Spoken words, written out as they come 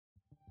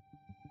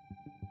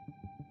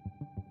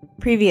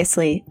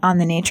Previously on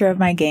the Nature of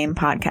My Game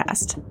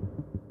podcast.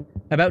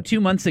 About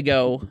 2 months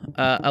ago,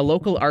 a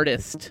local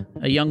artist,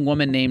 a young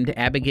woman named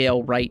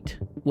Abigail Wright,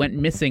 went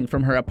missing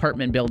from her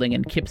apartment building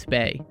in Kips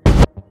Bay.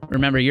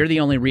 Remember, you're the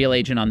only real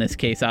agent on this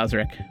case,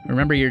 Osric.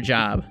 Remember your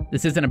job.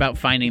 This isn't about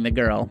finding the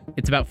girl.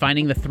 It's about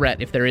finding the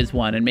threat, if there is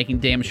one, and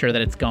making damn sure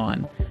that it's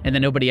gone, and that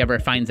nobody ever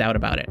finds out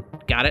about it.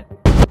 Got it?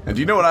 And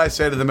you know what I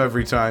say to them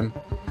every time?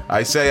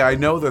 I say I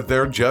know that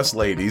they're just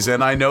ladies,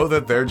 and I know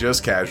that they're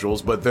just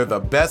casuals, but they're the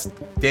best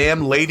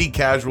damn lady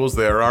casuals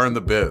there are in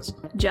the biz.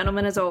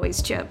 Gentlemen as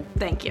always, Chip.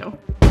 Thank you.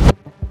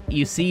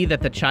 You see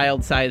that the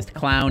child-sized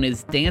clown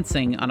is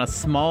dancing on a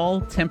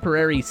small,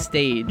 temporary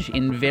stage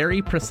in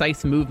very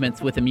precise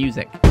movements with the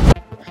music.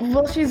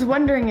 Well, she's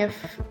wondering if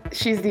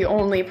she's the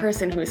only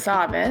person who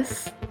saw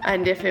this,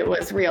 and if it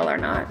was real or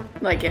not.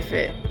 Like, if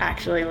it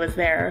actually was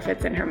there, or if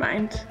it's in her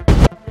mind.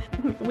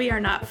 We are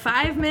not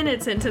 5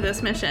 minutes into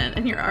this mission,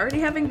 and you're already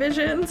having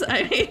visions?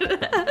 I mean...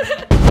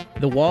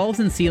 The walls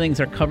and ceilings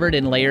are covered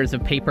in layers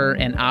of paper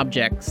and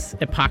objects,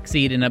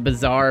 epoxied in a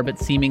bizarre but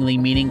seemingly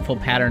meaningful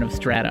pattern of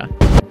strata.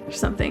 There's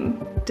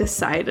something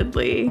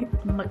decidedly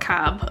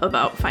macabre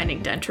about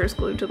finding dentures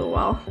glued to the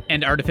wall.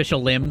 And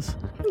artificial limbs.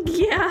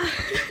 Yeah,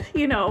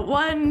 you know,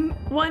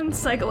 one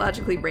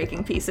psychologically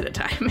breaking piece at a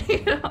time,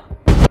 you know?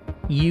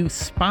 You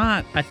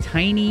spot a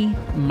tiny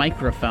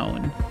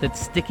microphone that's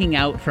sticking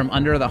out from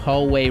under the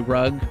hallway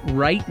rug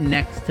right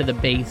next to the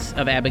base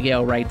of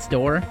Abigail Wright's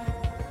door.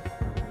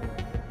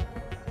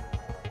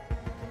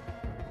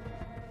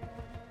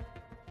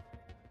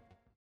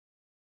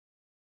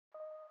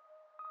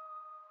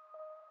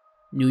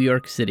 New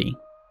York City,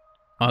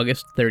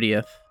 August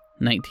 30th,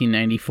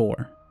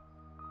 1994.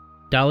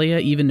 Dalia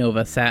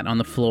Ivanova sat on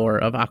the floor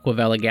of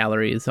Aquavella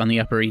Galleries on the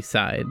Upper East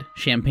Side,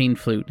 champagne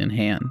flute in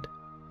hand.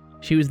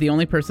 She was the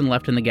only person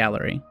left in the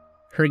gallery.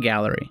 Her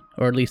gallery,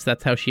 or at least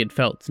that's how she had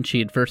felt since she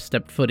had first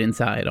stepped foot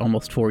inside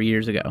almost 4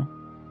 years ago.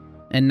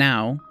 And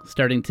now,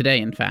 starting today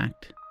in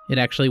fact, it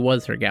actually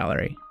was her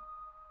gallery.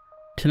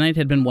 Tonight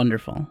had been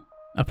wonderful.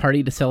 A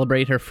party to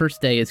celebrate her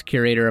first day as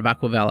curator of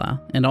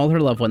Aquavella, and all her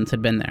loved ones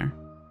had been there.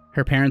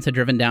 Her parents had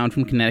driven down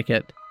from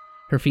Connecticut.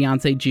 Her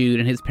fiancé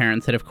Jude and his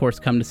parents had of course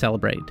come to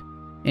celebrate.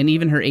 And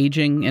even her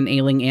aging and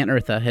ailing Aunt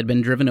Eartha had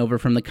been driven over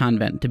from the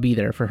convent to be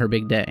there for her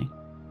big day.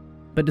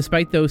 But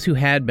despite those who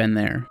had been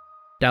there,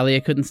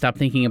 Dalia couldn't stop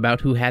thinking about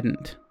who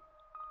hadn't.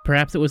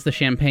 Perhaps it was the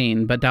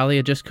champagne, but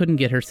Dalia just couldn't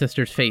get her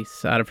sister's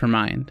face out of her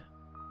mind.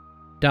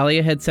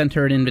 Dalia had sent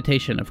her an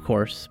invitation, of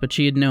course, but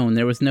she had known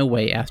there was no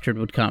way Astrid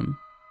would come.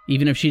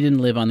 Even if she didn't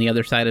live on the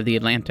other side of the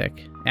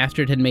Atlantic,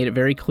 Astrid had made it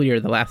very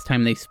clear the last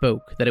time they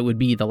spoke that it would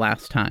be the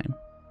last time.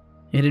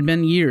 It had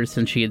been years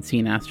since she had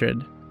seen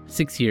Astrid.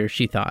 6 years,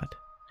 she thought.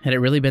 Had it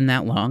really been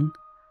that long?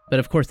 But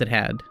of course it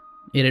had.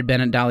 It had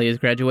been at Dalia's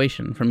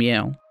graduation from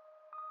Yale.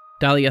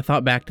 Dalia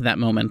thought back to that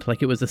moment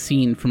like it was a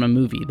scene from a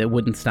movie that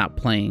wouldn't stop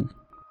playing.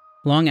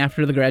 Long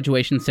after the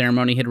graduation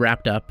ceremony had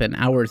wrapped up and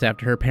hours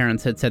after her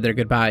parents had said their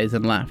goodbyes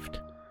and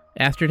left,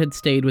 Astrid had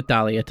stayed with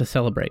Dalia to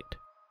celebrate.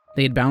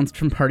 They had bounced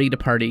from party to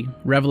party,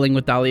 reveling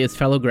with Dalia's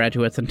fellow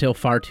graduates until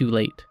far too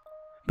late.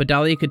 But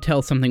Dalia could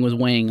tell something was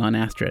weighing on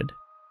Astrid.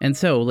 And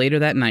so, later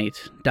that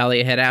night,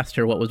 Dalia had asked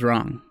her what was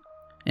wrong,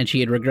 and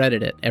she had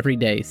regretted it every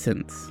day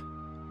since.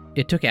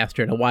 It took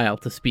Astrid a while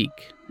to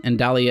speak, and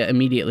Dalia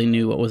immediately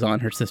knew what was on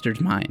her sister's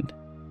mind.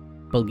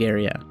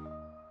 Bulgaria.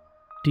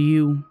 Do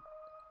you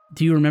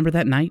remember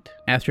that night?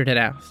 Astrid had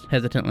asked,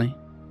 hesitantly.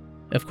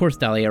 Of course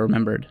Dalia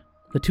remembered.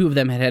 The two of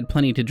them had had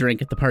plenty to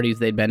drink at the parties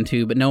they'd been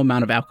to, but no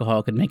amount of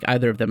alcohol could make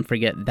either of them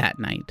forget that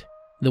night,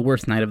 the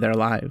worst night of their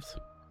lives.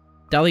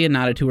 Dalia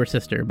nodded to her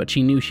sister, but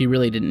she knew she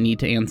really didn't need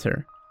to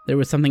answer. There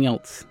was something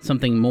else,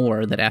 something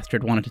more that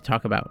Astrid wanted to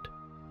talk about.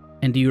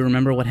 And do you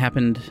remember what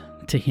happened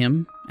to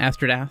him?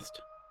 Astrid asked.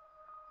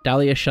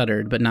 Dalia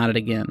shuddered, but nodded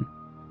again.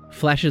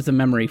 Flashes of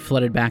memory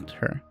flooded back to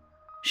her.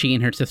 She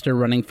and her sister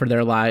running for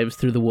their lives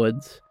through the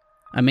woods.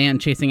 A man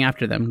chasing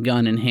after them,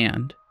 gun in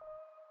hand.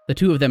 The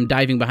two of them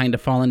diving behind a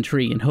fallen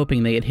tree and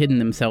hoping they had hidden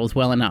themselves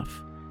well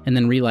enough, and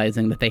then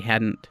realizing that they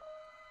hadn't.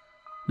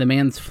 The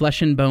man's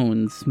flesh and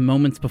bones,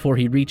 moments before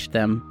he reached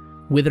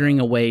them, withering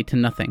away to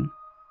nothing.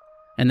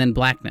 And then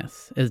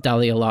blackness, as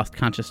Dalia lost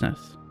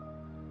consciousness.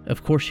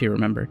 Of course she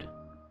remembered.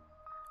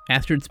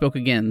 Astrid spoke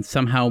again,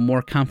 somehow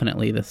more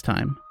confidently this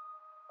time.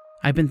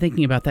 I've been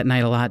thinking about that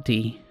night a lot,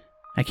 Dee.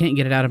 I can't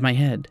get it out of my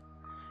head.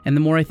 And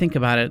the more I think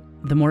about it,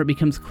 the more it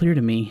becomes clear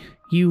to me.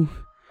 You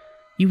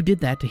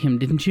did that to him,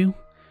 didn't you?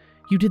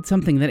 You did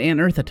something that Aunt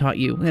Eartha taught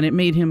you, and it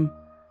made him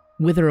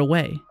wither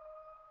away.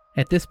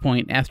 At this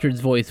point,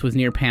 Astrid's voice was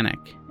near panic,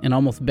 and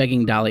almost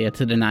begging Dalia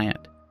to deny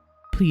it.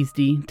 Please,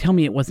 Dee, tell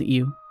me it wasn't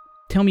you.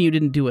 Tell me you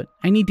didn't do it.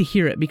 I need to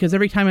hear it, because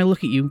every time I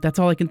look at you, that's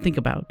all I can think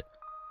about.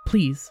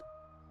 Please.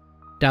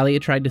 Dalia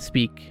tried to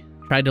speak,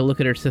 tried to look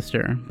at her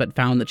sister, but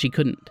found that she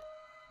couldn't.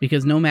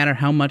 Because no matter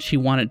how much she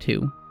wanted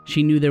to,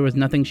 she knew there was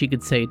nothing she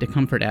could say to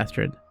comfort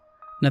Astrid.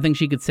 Nothing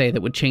she could say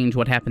that would change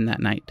what happened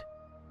that night.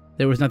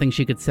 There was nothing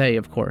she could say,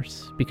 of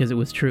course, because it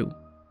was true.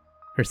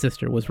 Her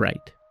sister was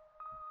right.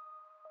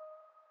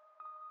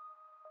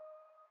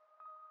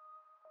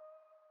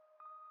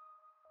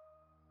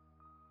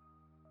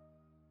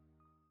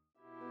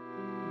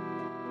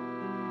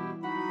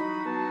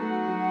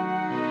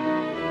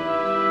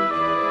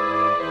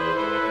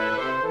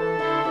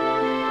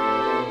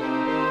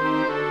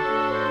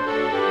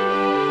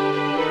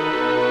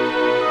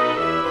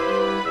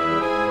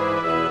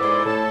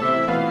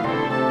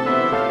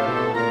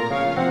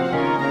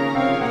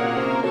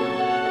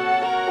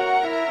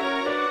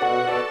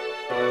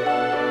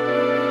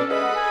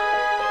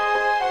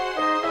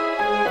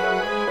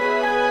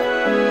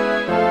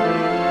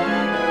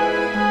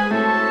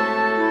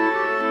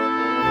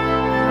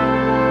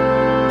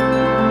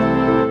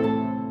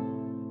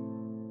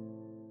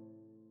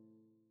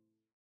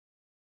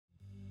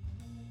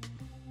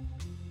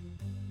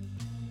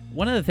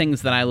 One of the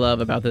things that I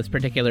love about this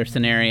particular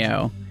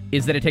scenario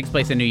is that it takes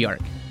place in New York.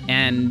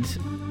 And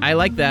I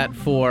like that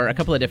for a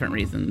couple of different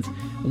reasons.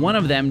 One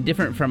of them,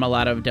 different from a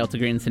lot of Delta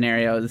Green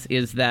scenarios,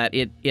 is that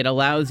it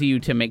allows you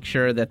to make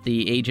sure that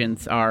the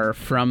agents are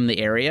from the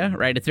area,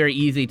 right? It's very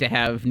easy to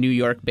have New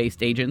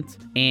York-based agents,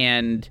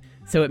 and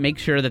so it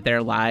makes sure that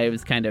their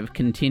lives kind of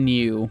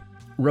continue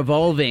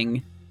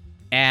revolving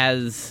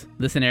as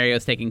the scenario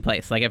is taking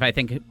place. Like if I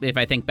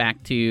think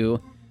back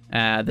to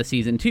the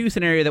season 2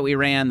 scenario that we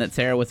ran that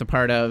Sarah was a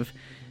part of,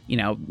 you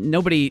know,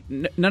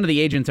 none of the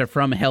agents are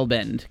from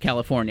Hellbend,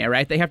 California,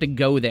 right? They have to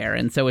go there,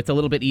 and so it's a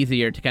little bit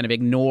easier to kind of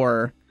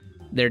ignore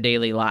their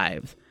daily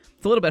lives.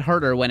 It's a little bit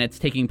harder when it's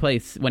taking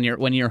place when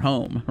you're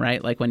home,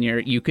 right? Like when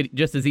you could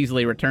just as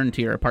easily return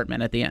to your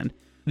apartment at the end.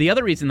 The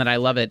other reason that I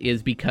love it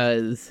is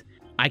because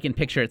I can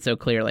picture it so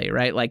clearly,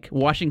 right? Like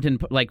Washington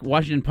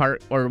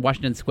Park or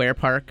Washington Square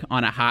Park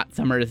on a hot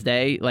summer's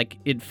day, like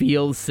it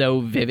feels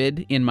so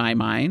vivid in my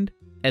mind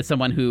as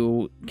someone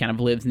who kind of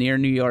lives near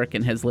New York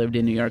and has lived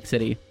in New York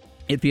City.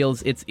 It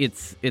feels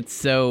it's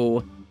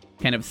so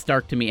kind of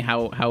stark to me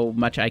how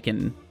much I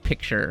can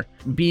picture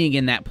being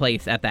in that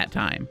place at that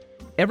time.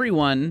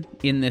 Everyone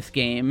in this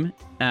game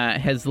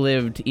has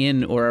lived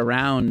in or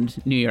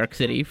around New York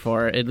City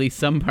for at least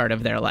some part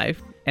of their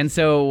life. And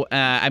so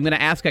I'm going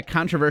to ask a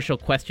controversial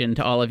question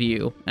to all of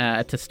you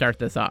to start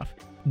this off.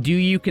 Do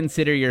you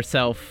consider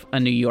yourself a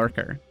New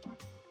Yorker?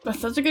 That's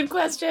such a good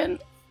question.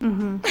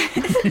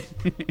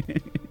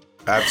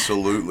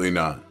 Absolutely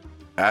not.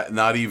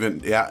 Not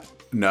even,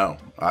 no.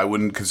 I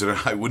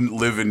wouldn't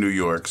live in New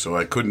York, so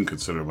I couldn't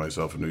consider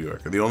myself a New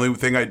Yorker. The only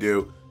thing I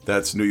do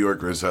that's New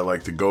Yorker is I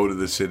like to go to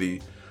the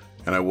city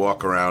and I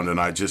walk around and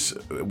I just,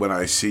 when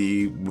I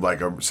see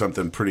like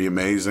something pretty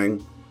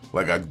amazing,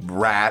 like a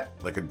rat,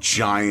 like a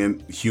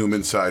giant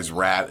human-sized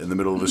rat in the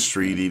middle of the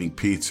street eating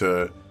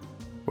pizza,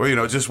 or, you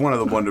know, just one of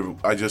the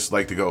I just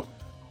like to go,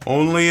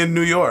 only in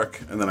New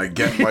York, and then I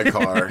get in my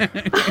car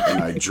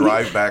and I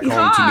drive back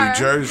home to New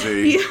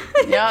Jersey,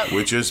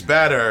 which is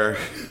better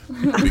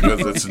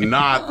because it's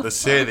not the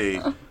city.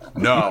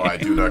 No, I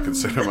do not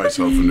consider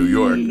myself a New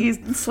York. You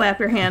slap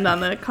your hand on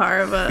the car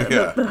of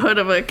the hood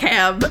of a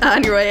cab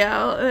on your way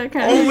out.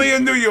 Only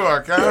in New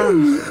York.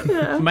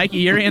 Mikey,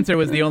 your answer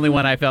was the only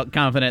one I felt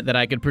confident that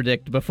I could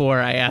predict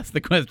before I asked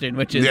the question,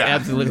 which is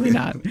absolutely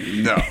not.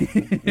 No.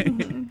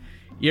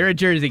 You're a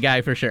Jersey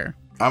guy for sure.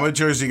 I'm a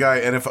Jersey guy,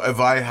 and if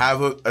I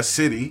have a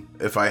city,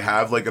 if I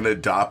have like an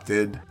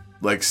adopted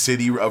like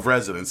city of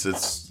residence,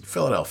 it's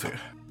Philadelphia.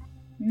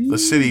 The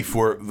city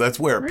that's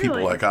where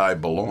people like I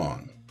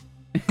belong.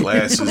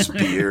 Glasses,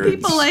 beards.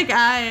 People like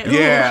I. Ooh.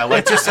 Yeah,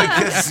 like just like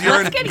this.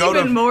 Let's get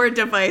even more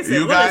divisive.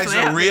 You guys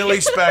are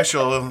really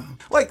special.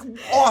 Like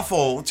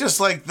awful, just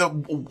like the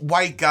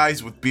white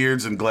guys with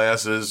beards and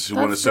glasses who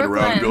want to sit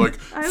around and be like,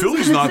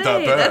 Philly's not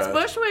that bad. That's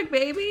Bushwick,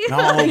 baby. No,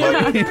 what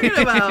are you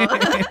talking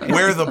about?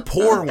 We're the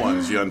poor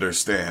ones, you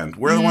understand.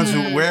 We're the ones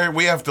where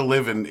we have to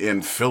live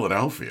in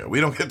Philadelphia. We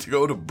don't get to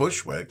go to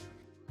Bushwick.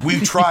 We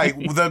try.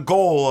 The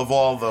goal of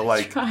all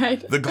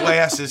the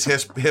glasses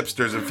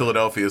hipsters in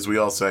Philadelphia is we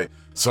all say,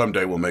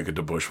 someday we'll make it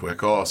to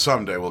Bushwick. Oh,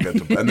 someday we'll get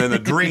to... And then the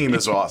dream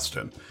is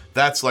Austin.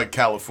 That's like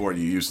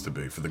California used to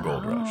be for the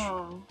gold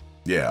rush.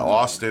 Yeah,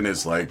 Austin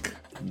is like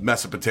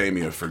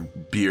Mesopotamia for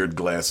beard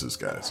glasses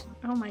guys.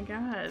 Oh my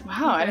God.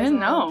 Wow, I didn't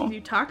know. You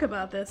talk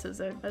about this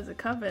as a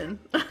coven.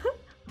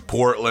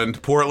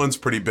 Portland's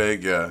pretty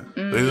big, yeah.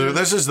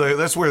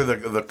 That's where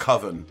the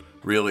coven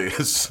really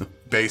is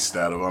based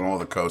out of on all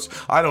the coasts.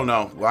 I don't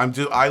know.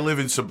 I live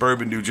in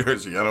suburban New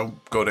Jersey. I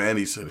don't go to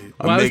any city.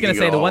 Well, I was going to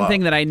say the one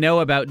thing that I know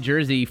about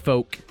Jersey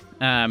folk,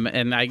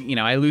 and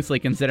I loosely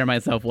consider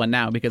myself one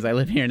now because I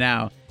live here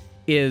now,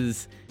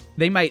 is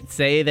they might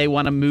say they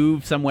want to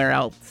move somewhere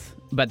else,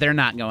 but they're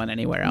not going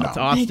anywhere else.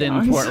 No,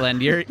 Austin,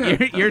 Portland,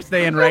 you're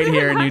staying right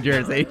here in New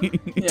Jersey.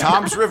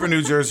 Tom's River,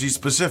 New Jersey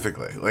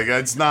specifically. Like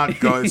it's not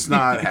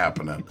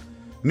happening.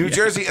 New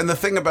Jersey, and the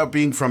thing about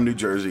being from New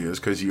Jersey is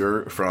because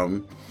you're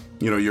from,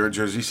 you're in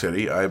Jersey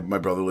City. My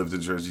brother lived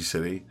in Jersey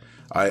City.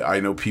 I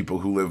know people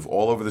who live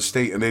all over the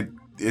state, and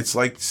it's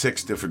like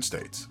 6 different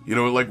states.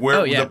 Like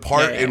where the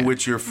part in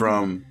which you're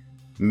from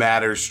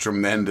matters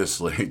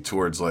tremendously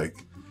towards like.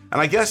 And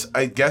I guess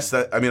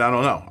that I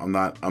don't know. I'm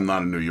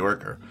not a New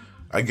Yorker.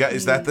 I guess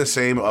is that the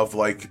same of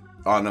like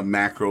on a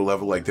macro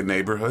level, like the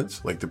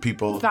neighborhoods, like the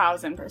people.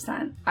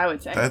 1,000%, I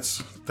would say.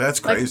 That's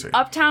crazy. Like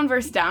uptown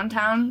versus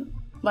downtown.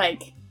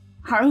 Like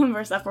Harlem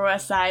versus Upper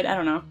West Side, I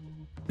don't know.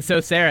 So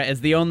Sarah,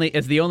 as the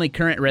only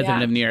current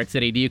resident of New York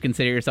City, do you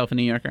consider yourself a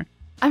New Yorker?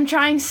 I'm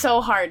trying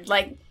so hard.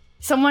 Like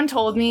someone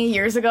told me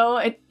years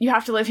ago, you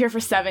have to live here for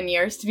 7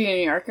 years to be a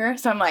New Yorker.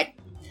 So I'm like,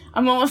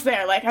 I'm almost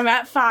there. Like I'm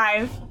at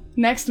 5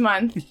 next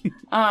month.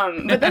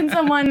 But then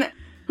someone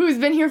who's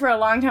been here for a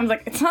long time was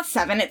like, it's not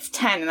 7, it's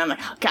 10. And I'm like,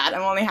 oh God,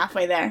 I'm only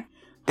halfway there.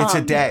 It's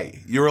a day.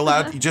 You're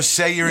allowed. You just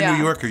say you're a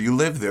New Yorker. You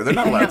live there. They're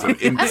not allowed to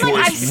enforce rules.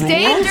 I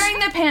stayed during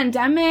the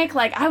pandemic.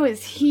 Like I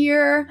was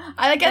here.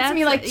 That gets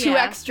me like 2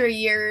 extra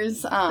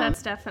years.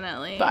 That's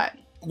definitely. But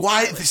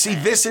why? See,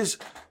 this is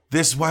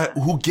why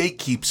who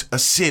gatekeeps a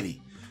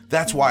city.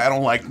 That's why I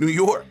don't like New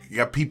York. You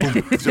got people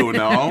who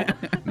no.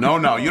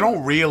 You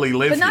don't really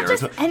live But here. not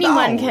just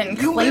anyone No, can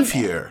You claim live it.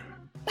 here.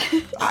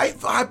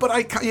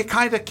 You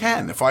kind of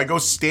can. If I go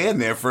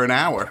stand there for an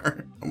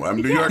hour, I'm a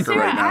New Yorker Sarah,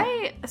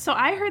 right now.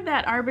 I heard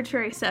that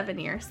arbitrary 7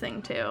 years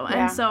thing too, Yeah.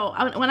 and so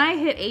when I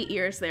hit 8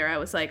 years there, I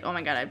was like, oh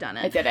my god, I've done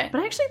it. I did it.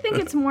 But I actually think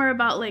it's more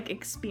about like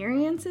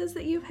experiences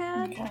that you've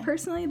had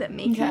personally that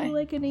make Okay. you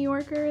like a New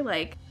Yorker.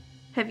 Like,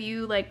 have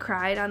you like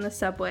cried on the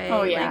subway?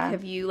 Oh, yeah. Like,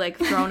 have you like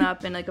thrown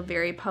up in like a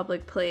very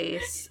public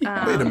place?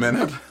 Wait a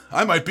minute.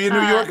 I might be a New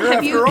Yorker have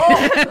after you-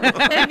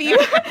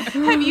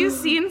 all. have you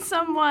seen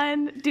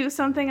someone do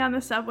something on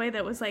the subway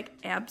that was like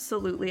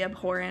absolutely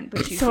abhorrent,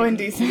 but you So didn't,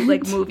 indecent.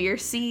 like move your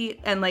seat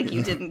and like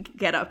you didn't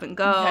get up and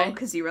go Okay.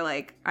 because you were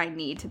like, I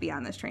need to be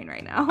on this train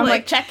right now. I'm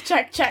like, check.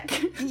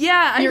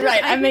 yeah, You're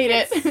right, I made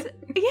think it.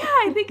 Yeah,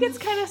 I think it's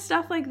kind of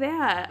stuff like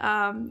that.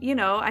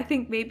 I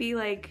think maybe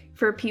like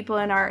for people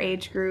in our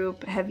age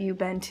group, have you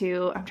been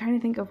to? I'm trying to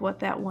think of what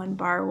that one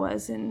bar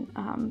was in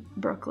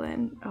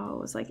Brooklyn. Oh, it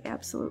was like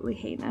absolutely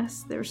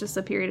heinous. There was just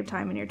a period of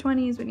time in your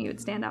 20s when you would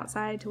stand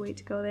outside to wait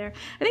to go there.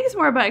 I think it's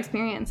more about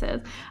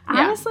experiences.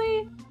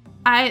 Honestly,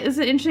 it's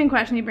an interesting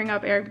question you bring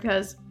up, Eric,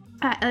 because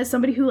as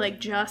somebody who like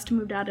just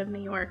moved out of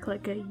New York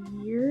like a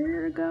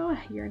year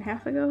and a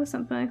half ago,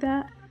 something like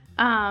that.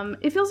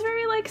 It feels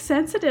very like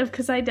sensitive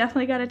because I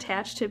definitely got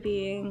attached to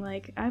being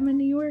like I'm a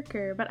New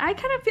Yorker, but I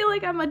kind of feel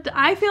like I'm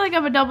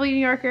a double New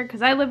Yorker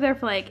because I lived there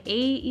for like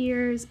 8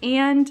 years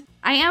and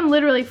I am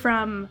literally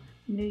from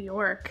New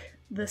York,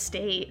 the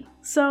state.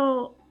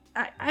 So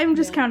I'm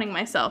just counting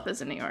myself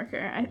as a New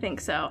Yorker. I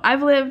think so.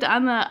 I've lived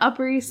on the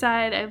Upper East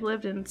Side. I've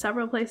lived in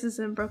several places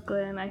in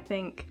Brooklyn. I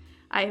think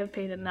I have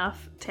paid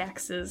enough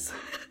taxes.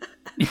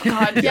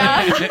 God,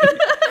 yeah.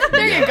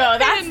 There you go.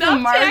 That's the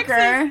enough marker.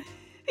 taxes.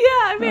 Yeah,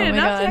 I made Oh my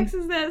enough God.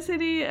 taxes in that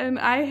city, and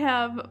I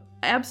have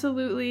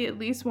absolutely at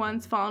least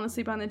once fallen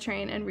asleep on the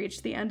train and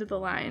reached the end of the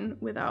line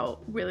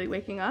without really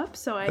waking up.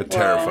 So That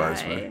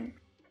terrifies me.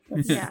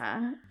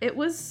 Yeah, it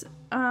was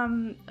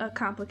a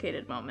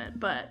complicated moment,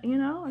 but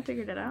I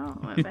figured it out.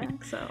 I went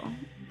back. So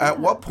At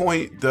what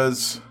point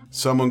does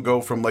someone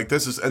go from like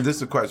this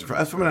is a question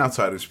from an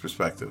outsider's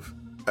perspective?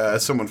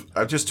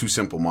 I'm just too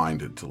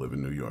simple-minded to live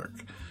in New York.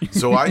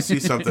 So I see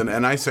something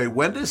and I say,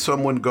 when does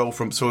someone go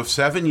from, so if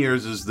 7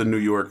 years is the New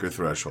Yorker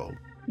threshold,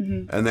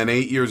 and then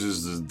 8 years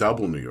is the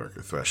double New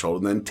Yorker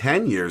threshold, and then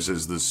 10 years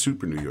is the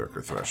super New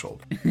Yorker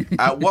threshold.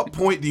 At what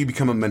point do you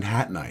become a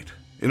Manhattanite?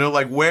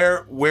 Like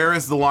where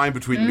is the line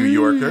between New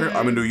Yorker,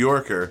 I'm a New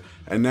Yorker,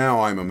 and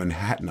now I'm a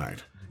Manhattanite?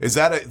 Is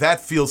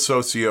that feels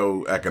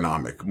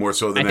socioeconomic more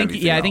so than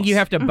anything else? I think you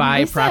have to buy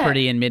What's that?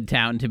 property in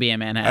Midtown to be a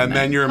Manhattan. And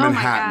then you're a Oh my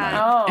Manhattanite.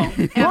 God. Oh,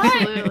 what?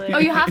 Absolutely. Oh,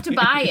 you have to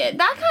buy it.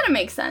 That kind of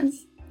makes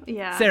sense.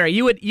 yeah, Sarah,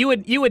 you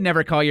would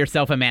never call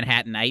yourself a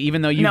Manhattanite,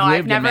 even though you've No, I've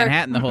lived never- in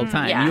Manhattan the whole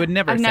time. Yeah, You would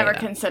never I've say never that.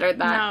 considered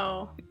that.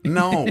 no.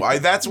 No,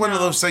 that's one of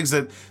those things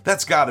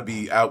that's got to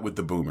be out with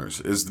the boomers.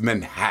 Is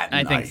Manhattanite?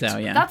 I think so,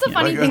 yeah. That's a Yeah.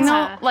 funny Like, thing, though.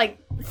 that's- Like,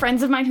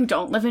 friends of mine who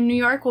don't live in New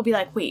York will be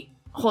like, wait,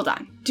 hold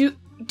on.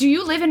 Do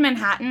you live in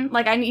Manhattan?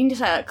 Like, I need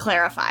to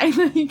clarify.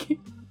 Like,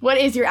 what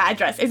is your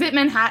address? Is it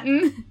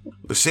Manhattan?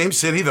 The same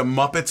city the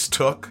Muppets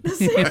took.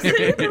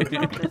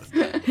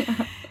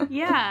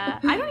 Yeah,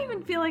 I don't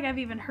even feel like I've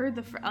even heard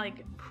the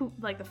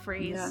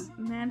phrase Yeah.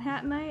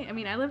 Manhattanite. I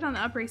mean, I lived on the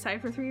Upper East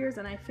Side for 3 years,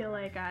 and I feel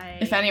like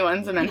If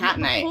anyone's a the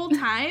Manhattanite. whole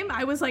time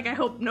I was like, I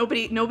hope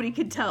nobody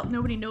could tell,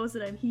 nobody knows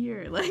that I'm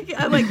here. Like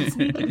I'm like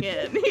sneaking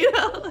in,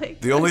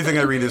 like. The only thing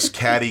I read is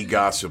catty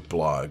gossip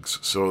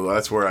blogs, so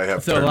that's where I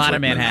have So a terms lot like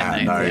of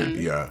Manhattanites,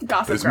 Manhattanite. Yeah,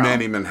 Gossip there's Girl.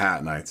 many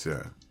Manhattanites.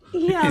 Yeah.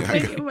 Yeah,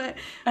 but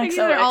maybe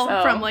they're all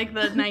XOXO. from like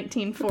the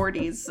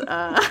 1940s.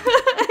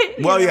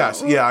 Well,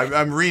 yes, yeah.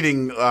 I'm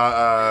reading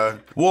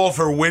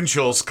Walter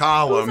Winchell's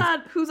column.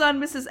 Who's on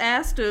Mrs.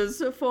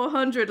 Astor's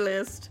 400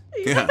 list?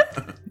 Yeah.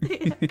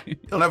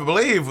 You'll never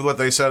believe what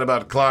they said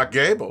about Clark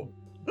Gable.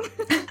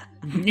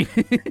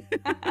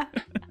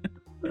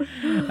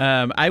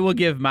 I will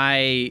give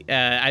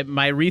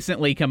my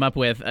recently come up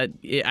with.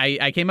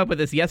 I came up with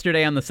this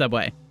yesterday on the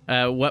subway.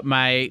 What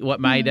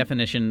my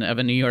definition of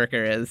a New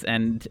Yorker is,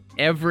 and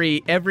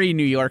every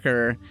New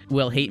Yorker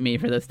will hate me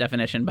for this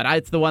definition, but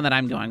it's the one that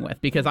I'm going with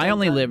because I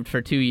only lived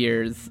for 2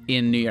 years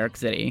in New York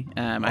City.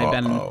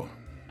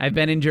 I've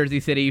been in Jersey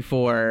City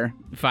for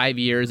 5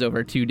 years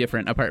over 2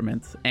 different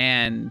apartments,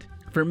 and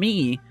for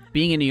me,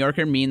 being a New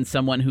Yorker means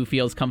someone who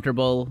feels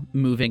comfortable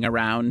moving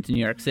around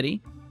New York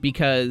City.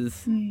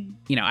 Because,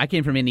 I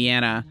came from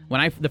Indiana.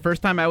 The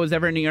first time I was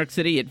ever in New York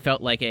City, it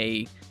felt like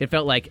I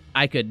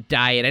could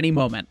die at any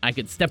moment. I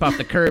could step off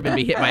the curb and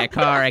be hit by a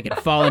car. I could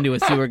fall into a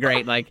sewer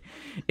grate. Like,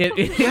 it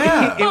was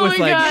Oh my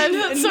like, God,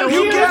 that's so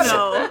You cute. get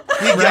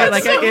it. right?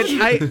 Like,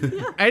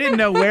 I didn't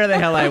know where the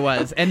hell I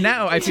was. And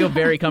now I feel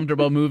very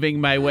comfortable moving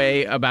my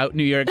way about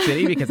New York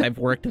City because I've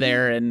worked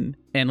there and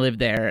lived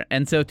there.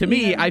 And so to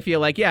me, I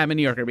feel like, I'm a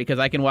New Yorker because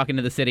I can walk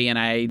into the city and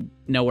I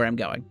know where I'm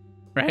going.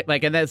 Right,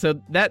 like, and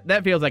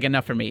that feels like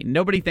enough for me.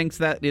 Nobody thinks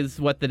that is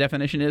what the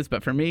definition is,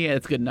 but for me,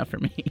 it's good enough for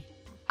me.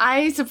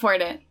 I support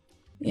it.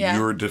 Yeah.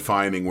 You're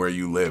defining where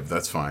you live.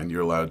 That's fine.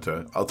 You're allowed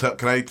to.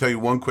 Can I tell you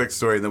one quick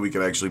story, and then we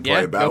can actually play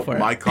Yeah, go about for it.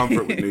 my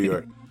comfort with New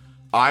York.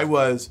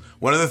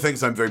 One of the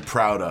things I'm very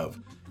proud of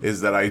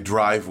is that I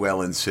drive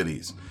well in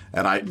cities.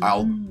 And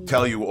I'll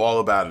tell you all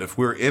about it. If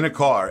we're in a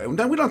car, and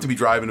then we don't have to be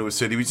driving to a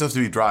city, we just have to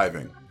be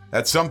driving.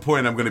 At some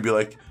point, I'm going to be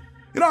like,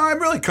 I'm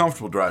really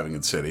comfortable driving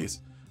in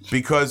cities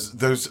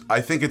because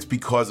I think it's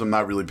because I'm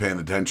not really paying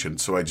attention.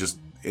 So I just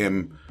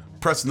am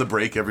pressing the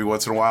brake every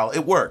once in a while.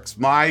 It works.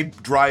 My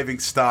driving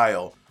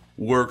style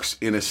works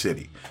in a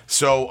city.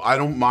 So I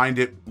don't mind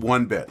it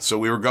one bit. So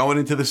we were going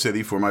into the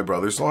city for my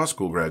brother's law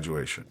school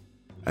graduation.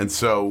 And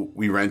so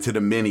we rented a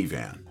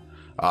minivan.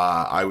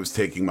 I was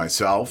taking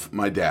myself,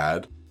 my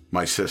dad,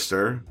 my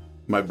sister,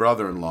 my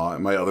brother-in-law,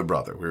 and my other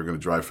brother. We were going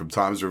to drive from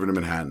Toms River to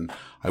Manhattan.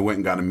 I went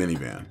and got a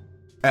minivan.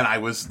 And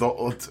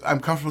I'm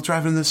comfortable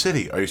driving in the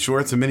city. Are you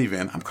sure it's a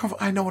minivan? I'm comfortable.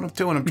 I know what I'm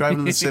doing. I'm driving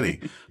in the city.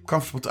 I'm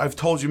comfortable. I've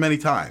told you many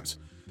times.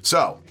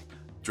 So,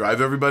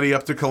 drive everybody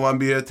up to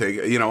Columbia.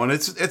 And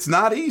it's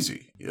not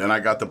easy. And I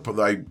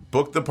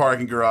booked the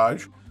parking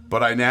garage,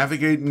 but I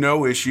navigate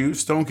no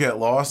issues. Don't get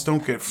lost.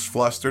 Don't get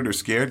flustered or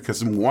scared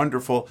because I'm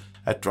wonderful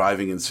at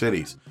driving in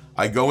cities.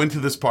 I go into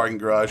this parking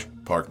garage,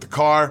 park the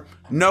car,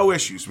 no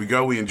issues.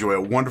 We enjoy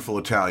a wonderful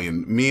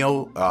Italian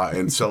meal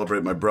and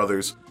celebrate my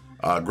brother's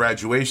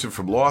graduation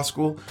from law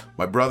school.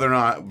 My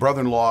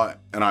brother-in-law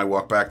and I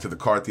walk back to the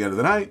car at the end of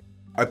the night.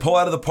 I pull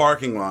out of the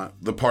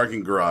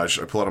parking garage,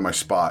 I pull out of my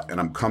spot, and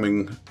I'm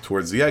coming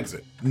towards the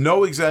exit.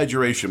 No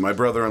exaggeration, my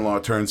brother-in-law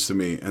turns to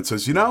me and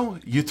says,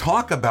 you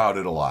talk about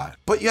it a lot,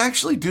 but you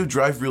actually do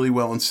drive really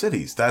well in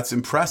cities. That's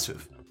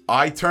impressive.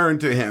 I turn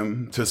to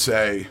him to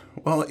say,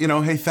 well,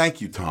 hey,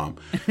 thank you, Tom.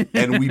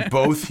 And we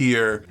both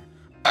hear,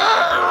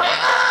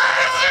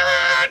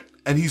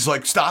 and he's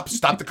like, stop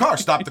the car,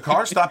 stop the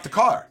car, stop the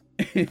car.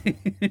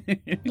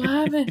 What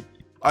happened?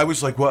 I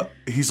was like, what?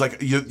 He's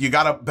like, you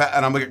gotta back.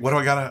 And I'm like, what do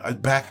I gotta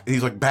back? And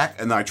he's like,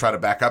 back. And then I try to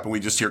back up and we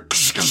just hear,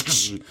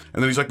 and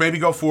then he's like, maybe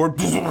go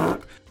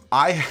forward.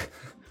 I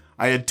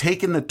had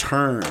taken the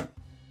turn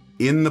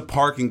in the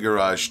parking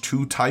garage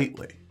too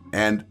tightly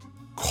and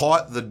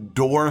caught the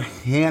door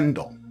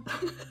handle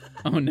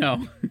Oh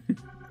no.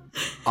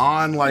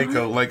 on like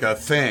a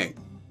thing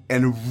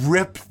and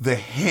ripped the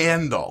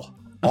handle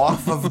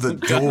off of the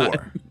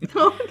door,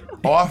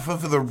 off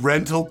of the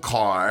rental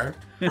car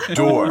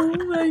door. Oh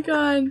my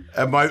god.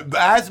 And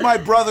as my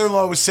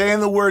brother-in-law was saying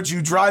the words,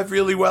 you drive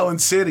really well in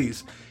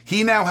cities,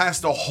 he now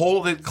has to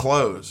hold it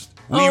closed.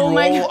 We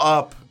roll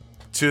up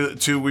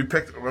we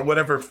picked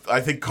whatever,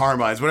 I think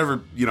Carmine's,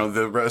 whatever,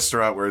 the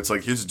restaurant where it's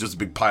like, here's just a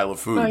big pile of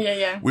food. Oh,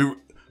 yeah.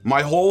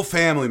 My whole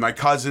family, my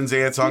cousins,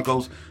 aunts,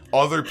 uncles,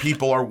 other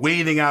people are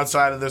waiting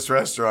outside of this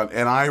restaurant,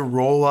 and I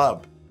roll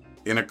up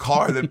in a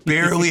car that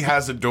barely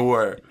has a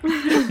door.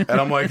 And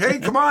I'm like, hey,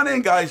 come on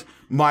in, guys.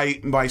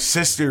 My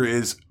sister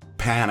is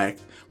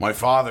panicked. My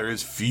father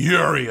is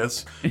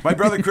furious. My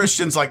brother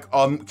Christian's like,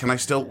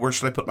 where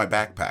should I put my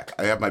backpack?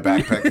 I have my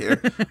backpack here.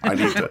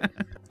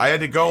 I had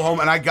to go home,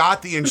 and I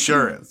got the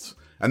insurance.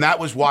 And that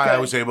was why I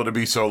was able to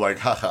be so like,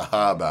 ha ha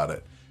ha about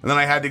it. And then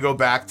I had to go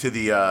back to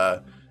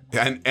the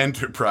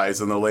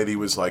Enterprise, and the lady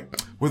was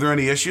like, were there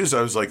any issues?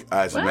 I was like,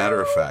 as a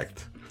matter of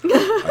fact,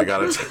 I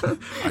gotta It's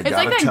like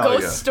that tell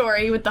ghost you.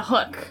 story with the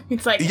hook.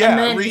 It's like,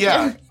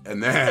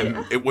 And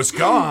then it was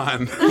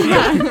gone.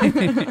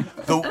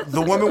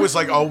 The woman was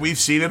like, oh, we've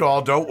seen it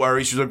all. Don't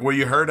worry. She was like, were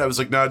you hurt? I was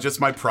like, no,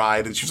 just my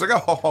pride. And she was like,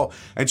 oh.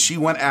 And she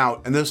went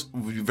out, and this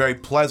very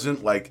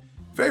pleasant, like,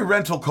 very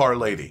rental car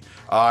lady.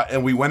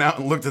 And we went out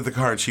and looked at the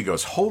car, and she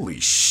goes,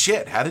 holy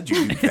shit, how did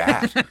you do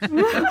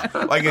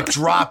that? Like, it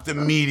dropped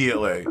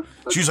immediately.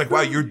 She's like,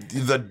 wow, you're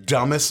the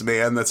dumbest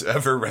man that's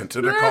ever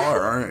rented a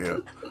car, aren't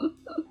you?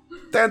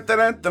 Dun, dun,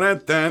 dun,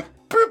 dun, dun.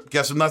 Boop.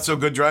 Guess I'm not so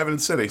good driving in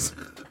cities.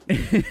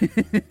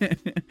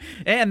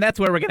 And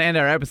that's where we're going to end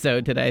our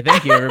episode today.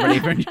 Thank you, everybody.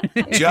 For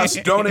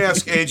Just don't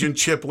ask Agent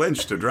Chip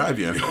Lynch to drive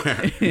you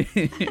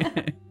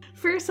anywhere.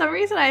 For some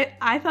reason,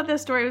 I thought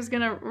this story was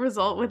going to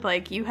result with,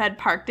 like, you had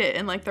parked it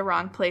in, like, the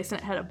wrong place and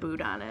it had a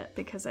boot on it,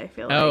 because I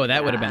feel like...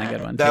 that would have been a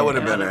good one. That too. would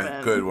have been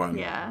a good one.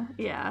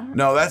 Yeah.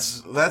 No, that's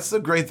the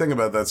great thing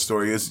about that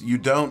story is you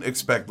don't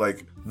expect,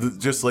 like,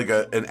 just like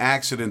an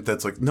accident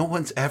that's like, no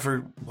one's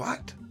ever...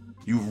 What?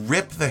 You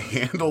rip the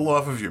handle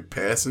off of your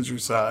passenger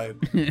side?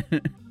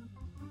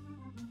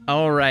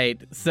 All right.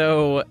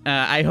 So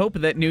I hope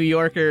that New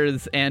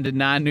Yorkers and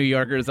non-New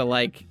Yorkers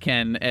alike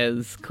can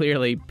as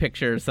clearly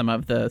picture some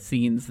of the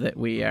scenes that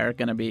we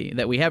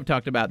have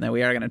talked about and that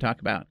we are going to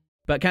talk about.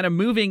 But kind of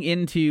moving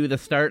into the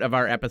start of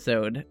our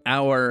episode,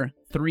 our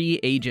three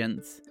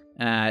agents,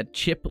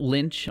 Chip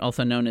Lynch,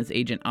 also known as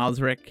Agent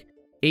Osric,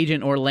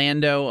 Agent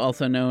Orlando,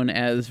 also known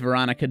as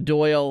Veronica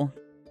Doyle,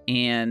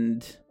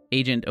 and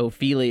Agent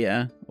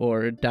Ophelia,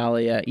 or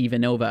Dalia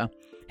Ivanova,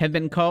 have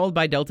been called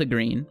by Delta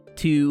Green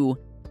to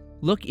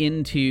look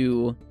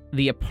into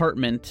the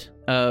apartment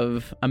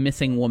of a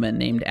missing woman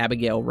named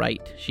Abigail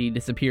Wright. She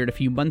disappeared a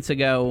few months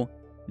ago.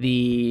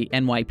 The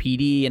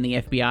NYPD and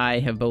the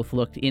FBI have both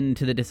looked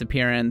into the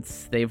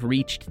disappearance. They've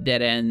reached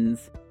dead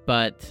ends,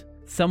 but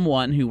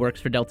someone who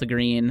works for Delta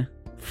Green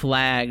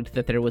flagged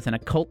that there was an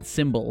occult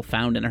symbol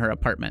found in her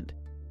apartment,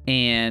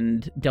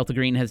 and Delta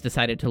Green has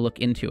decided to look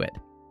into it.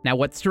 Now,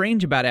 what's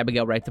strange about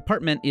Abigail Wright's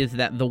apartment is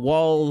that the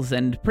walls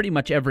and pretty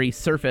much every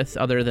surface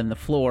other than the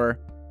floor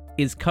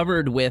is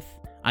covered with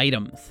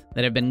items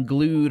that have been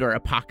glued or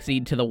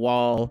epoxied to the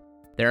wall.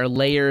 There are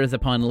layers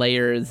upon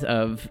layers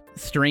of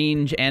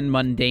strange and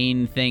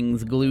mundane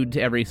things glued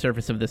to every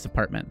surface of this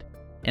apartment.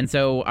 And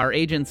so our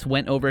agents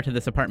went over to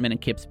this apartment in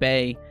Kips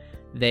Bay.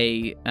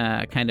 They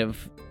kind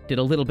of did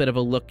a little bit of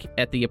a look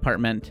at the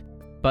apartment.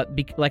 But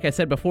like I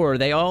said before,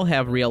 they all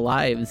have real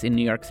lives in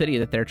New York City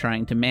that they're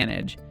trying to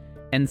manage.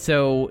 And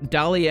so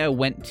Dahlia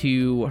went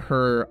to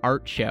her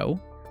art show,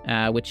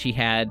 which she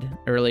had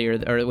earlier,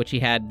 or which she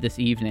had this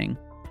evening.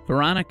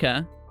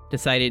 Veronica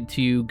decided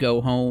to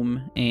go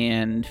home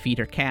and feed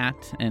her cat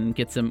and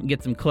get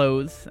some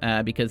clothes,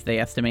 because they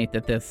estimate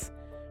that this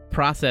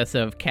process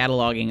of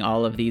cataloging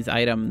all of these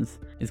items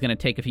is going to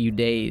take a few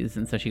days.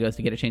 And so she goes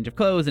to get a change of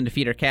clothes and to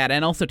feed her cat,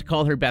 and also to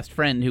call her best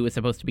friend who was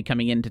supposed to be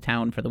coming into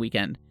town for the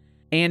weekend.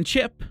 And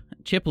Chip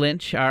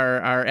Lynch,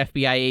 our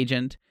FBI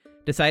agent,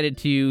 decided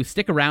to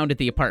stick around at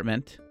the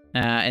apartment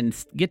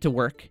and get to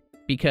work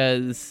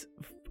because,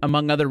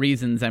 among other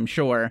reasons, I'm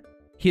sure,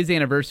 his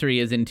anniversary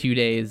is in 2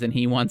 days, and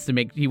he wants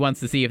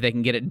to see if they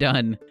can get it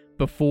done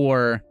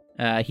before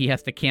he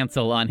has to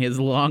cancel on his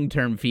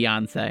long-term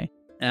fiance,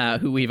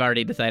 who we've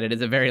already decided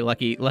is a very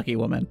lucky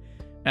woman,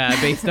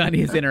 based on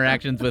his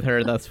interactions with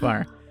her thus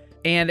far.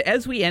 And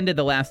as we ended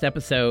the last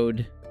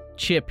episode,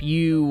 Chip,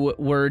 you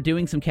were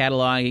doing some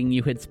cataloging.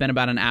 You had spent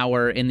about an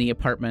hour in the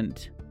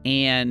apartment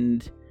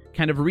and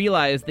kind of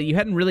realized that you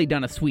hadn't really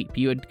done a sweep.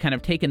 You had kind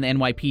of taken the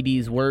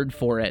NYPD's word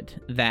for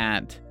it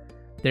that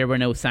there were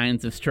no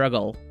signs of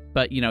struggle.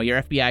 But,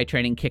 your FBI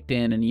training kicked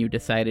in and you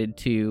decided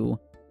to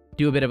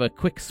do a bit of a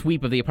quick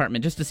sweep of the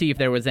apartment just to see if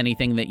there was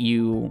anything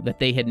that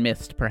they had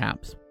missed,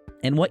 perhaps.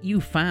 And what you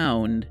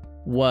found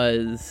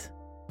was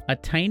a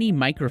tiny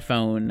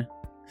microphone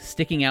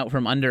sticking out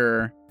from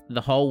under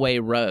the hallway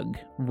rug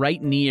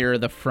right near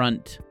the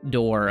front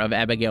door of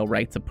Abigail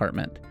Wright's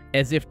apartment,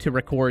 as if to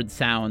record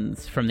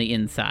sounds from the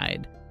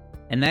inside.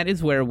 And that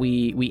is where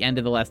we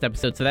ended the last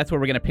episode, so that's where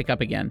we're going to pick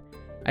up again.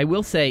 I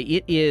will say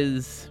it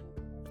is,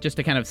 just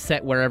to kind of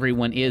set where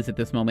everyone is at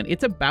this moment,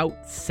 it's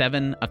about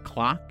 7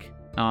 o'clock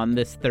on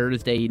this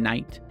Thursday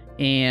night.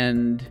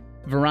 And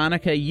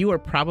Veronica, you are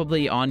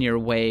probably on your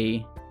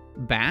way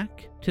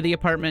back to the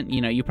apartment.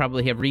 You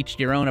probably have reached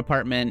your own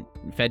apartment,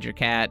 fed your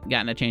cat,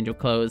 gotten a change of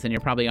clothes, and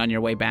you're probably on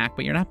your way back,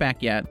 but you're not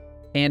back yet.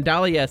 And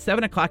Dahlia,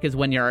 7 o'clock is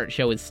when your art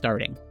show is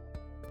starting.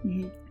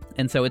 Mm-hmm.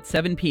 And so it's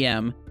 7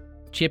 p.m.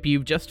 Chip,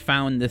 you've just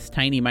found this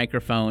tiny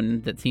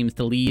microphone that seems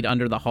to lead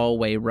under the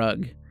hallway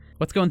rug.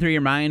 What's going through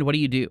your mind? What do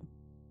you do?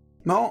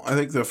 No, I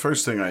think the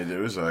first thing I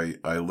do is I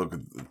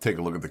take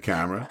a look at the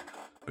camera,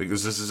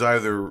 because this is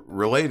either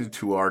related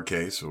to our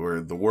case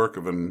or the work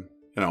of an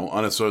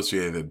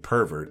unassociated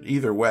pervert.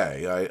 Either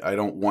way, I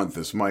don't want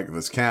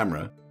this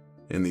camera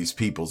in these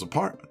people's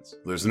apartments.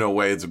 There's no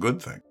way it's a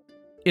good thing.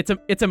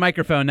 It's a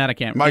microphone, not a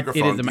camera.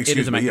 Microphone. It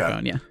is a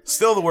microphone. Yeah.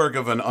 Still the work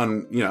of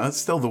it's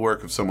still the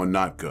work of someone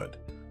not good.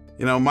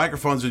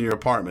 Microphones in your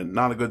apartment,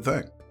 not a good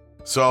thing.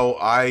 So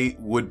I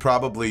would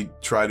probably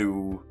try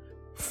to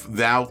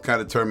now kind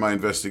of turn my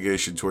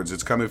investigation towards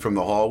it's coming from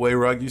the hallway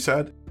rug, you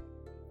said?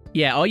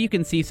 Yeah, all you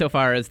can see so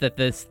far is that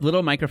this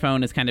little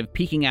microphone is kind of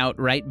peeking out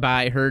right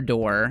by her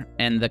door,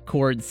 and the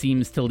cord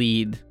seems to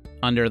lead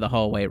under the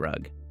hallway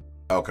rug.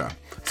 Okay.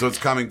 So it's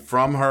coming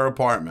from her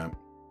apartment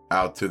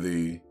out to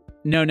the...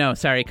 No,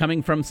 sorry,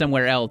 coming from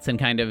somewhere else and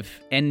kind of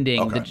ending.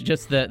 Okay.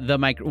 The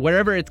mic,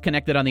 wherever it's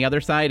connected on the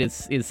other side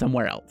is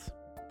somewhere else.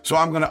 So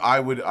I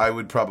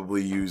would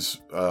probably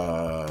use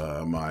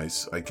my,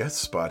 I guess,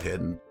 spot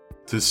hidden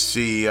to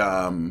see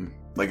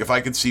if I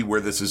could see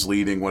where this is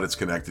leading, what it's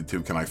connected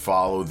to. Can I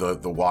follow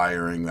the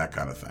wiring, that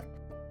kind of thing?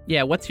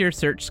 Yeah, what's your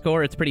search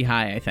score? It's pretty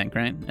high, I think,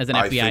 right? As an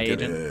FBI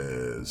agent. It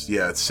is.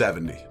 Yeah, it's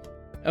 70.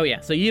 Oh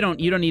yeah, so you don't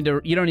need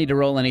to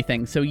roll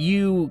anything. So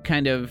you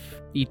kind of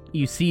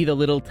you see the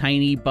little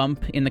tiny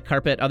bump in the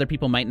carpet. Other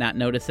people might not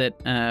notice it,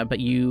 but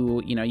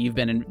you've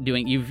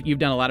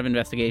done a lot of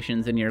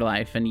investigations in your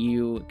life, and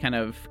you kind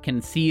of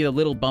can see the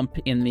little bump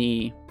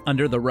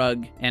under the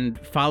rug and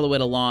follow it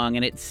along,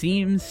 and it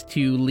seems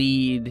to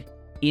lead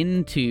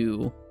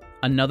into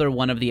another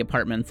one of the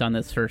apartments on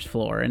this first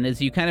floor. And as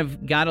you kind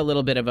of got a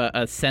little bit of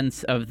a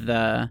sense of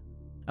the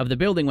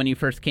building when you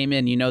first came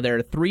in, there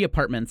are 3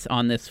 apartments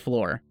on this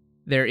floor.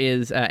 There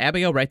is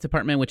Abigail Wright's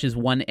apartment, which is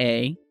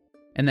 1A,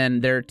 and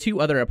then there are 2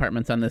 other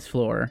apartments on this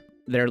floor.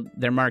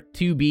 They're marked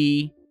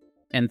 2B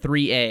and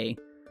 3A,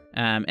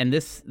 and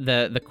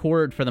the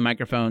cord for the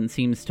microphone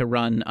seems to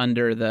run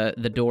under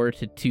the door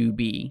to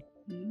 2B.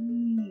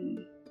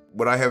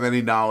 Would I have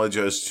any knowledge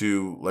as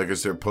to,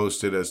 is there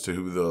posted as to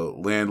who the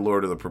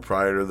landlord or the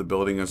proprietor of the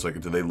building is?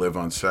 Do they live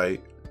on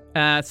site?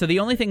 So the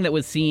only thing that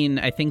was seen,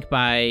 I think,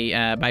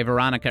 by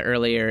Veronica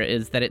earlier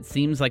is that it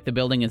seems like the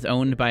building is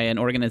owned by an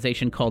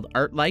organization called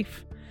Art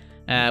Life,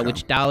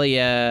 which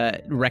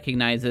Dahlia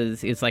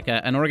recognizes is like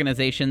an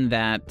organization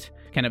that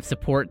kind of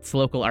supports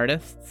local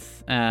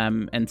artists.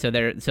 And so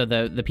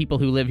the people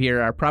who live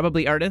here are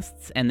probably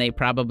artists, and they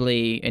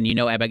probably, and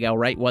Abigail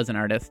Wright was an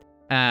artist,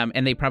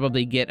 and they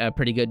probably get a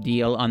pretty good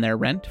deal on their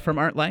rent from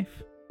ArtLife,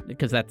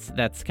 because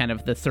that's kind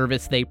of the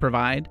service they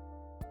provide.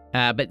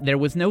 But there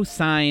was no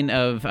sign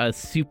of a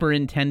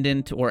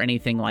superintendent or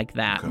anything like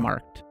that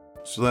marked.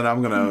 So then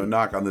I'm going to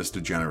knock on this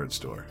degenerate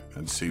store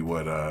and see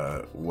what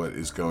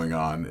is going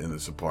on in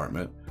this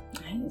apartment.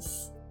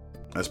 Nice.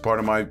 As part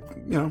of my,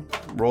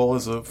 role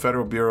as a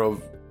Federal Bureau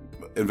of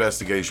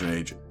Investigation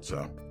agent.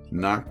 So,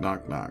 knock,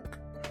 knock, knock.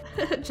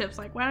 Chip's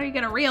like, why don't you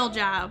get a real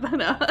job?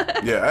 No.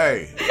 Yeah,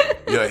 hey,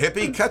 you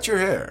hippie, cut your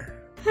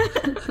hair.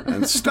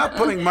 And stop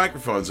putting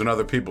microphones in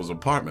other people's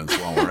apartments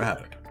while we're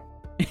at it.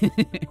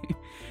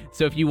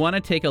 So if you want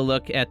to take a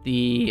look at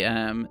the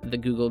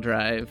Google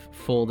Drive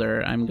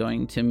folder, I'm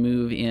going to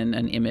move in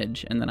an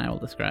image, and then I will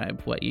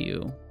describe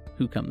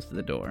who comes to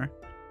the door.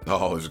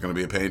 Oh, is it going to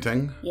be a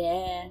painting?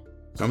 Yeah.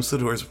 Comes to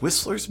the door is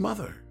Whistler's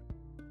mother.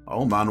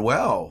 Oh,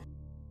 Manuel.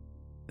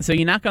 So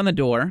you knock on the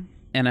door,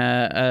 and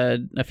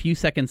a few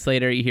seconds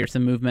later, you hear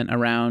some movement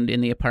around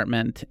in the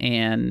apartment,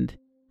 and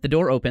the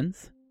door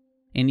opens,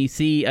 and you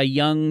see a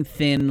young,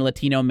 thin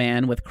Latino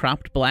man with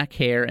cropped black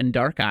hair and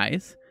dark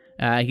eyes.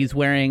 He's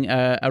wearing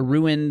a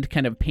ruined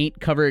kind of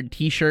paint-covered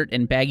T-shirt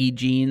and baggy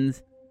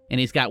jeans, and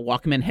he's got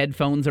Walkman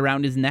headphones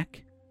around his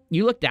neck.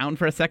 You look down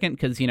for a second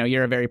because,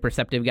 you're a very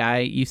perceptive guy.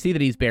 You see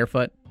that he's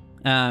barefoot,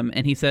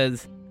 and he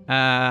says,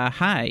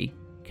 hi,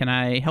 can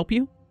I help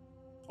you?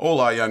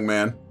 Hola, young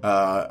man.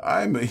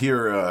 I'm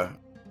here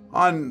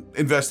on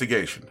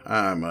investigation.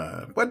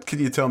 What can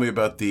you tell me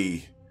about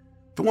the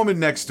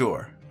woman next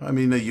door? I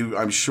mean,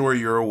 I'm sure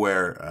you're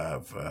aware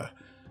of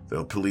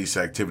the police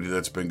activity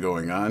that's been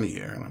going on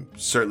here, and I'm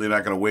certainly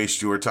not going to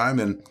waste your time,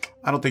 and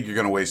I don't think you're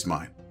going to waste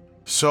mine.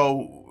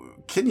 So,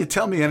 can you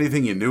tell me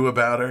anything you knew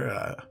about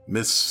her?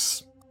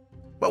 Miss...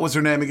 What was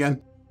her name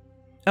again?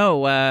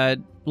 Oh,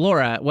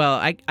 Laura. Well,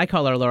 I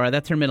call her Laura.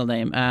 That's her middle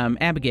name.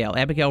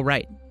 Abigail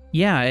Wright.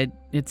 Yeah,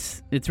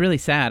 it's really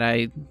sad.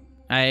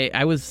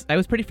 I was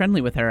pretty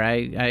friendly with her.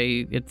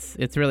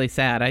 It's really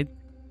sad. I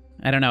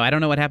don't know. I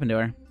don't know what happened to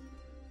her.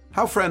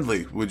 How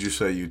friendly would you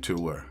say you two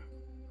were?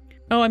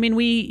 Oh, I mean,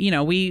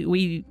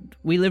 we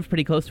live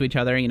pretty close to each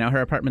other.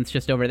 Her apartment's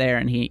just over there,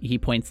 and he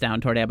points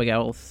down toward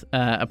Abigail's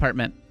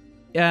apartment.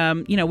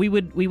 We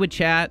would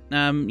chat.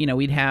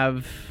 We'd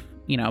have,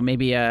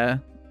 maybe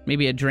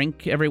a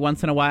drink every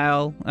once in a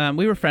while.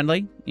 We were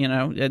friendly.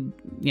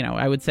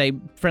 I would say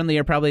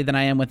friendlier probably than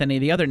I am with any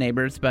of the other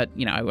neighbors, but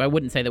I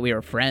wouldn't say that we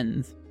were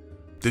friends.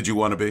 Did you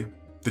want to be?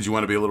 Did you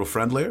want to be a little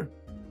friendlier?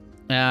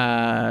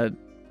 No.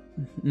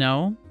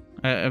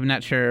 I'm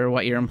not sure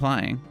what you're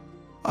implying.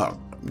 Oh,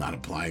 I'm not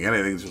implying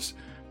anything. It's just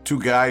two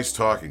guys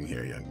talking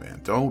here, young man.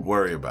 Don't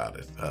worry about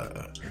it.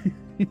 I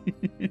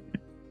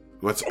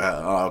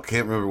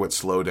can't remember what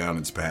slow down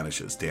in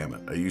Spanish is. Damn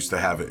it! I used to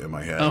have it in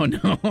my head. Oh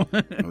no,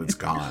 it's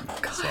gone.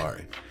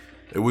 Sorry,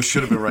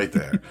 should have been right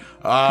there.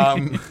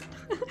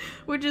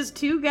 We're just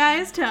two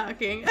guys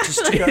talking.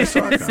 Just two guys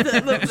talking.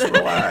 Just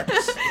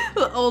relax.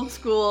 The old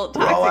school.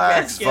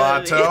 Relax,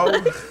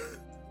 Vato.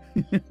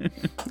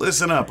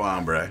 Listen up,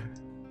 hombre.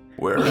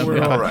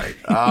 We're all right.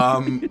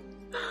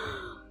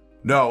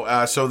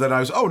 No. So then I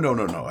was. Oh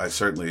no. I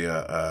certainly.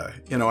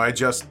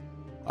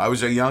 I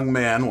was a young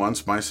man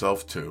once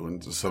myself too,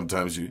 and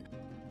sometimes you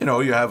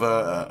have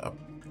a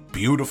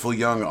beautiful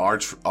young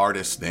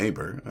artist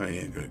neighbor.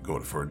 You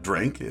go for a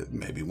drink,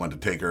 maybe want to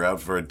take her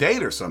out for a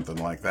date or something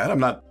like that. I'm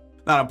not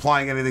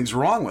implying anything's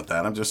wrong with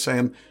that. I'm just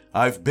saying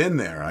I've been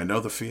there. I know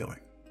the feeling.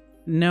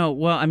 No,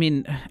 well, I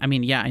mean,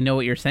 yeah, I know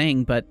what you're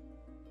saying, but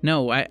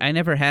no, I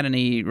never had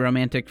any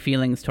romantic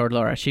feelings toward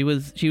Laura. She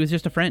was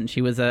just a friend.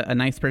 She was a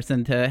nice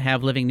person to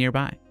have living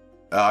nearby.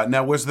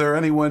 Now, was there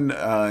anyone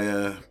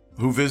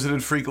who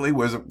visited frequently?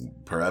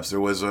 Perhaps there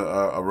was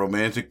a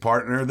romantic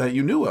partner that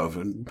you knew of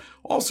and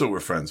also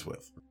were friends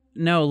with?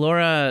 No,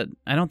 Laura.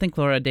 I don't think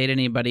Laura dated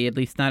anybody. At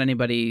least not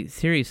anybody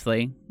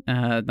seriously.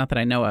 Not that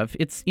I know of.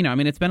 It's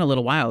it's been a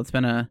little while. It's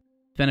been a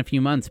few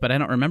months, but I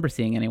don't remember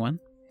seeing anyone.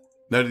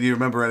 Now, do you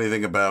remember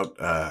anything about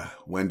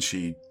when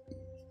she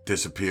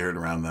disappeared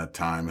around that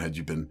time? Had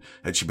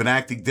she been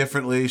acting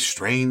differently,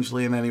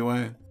 strangely in any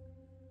way?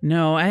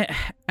 No, I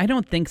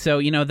don't think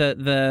so.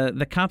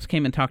 The cops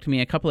came and talked to me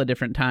a couple of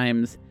different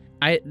times.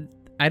 I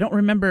don't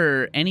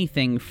remember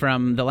anything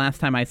from the last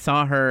time I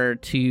saw her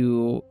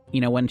to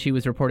when she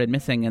was reported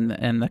missing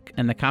and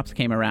the cops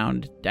came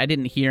around. I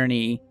didn't hear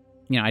any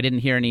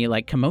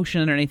like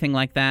commotion or anything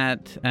like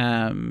that.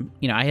 I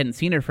hadn't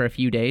seen her for a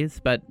few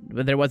days, but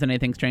there wasn't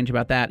anything strange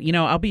about that.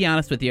 I'll be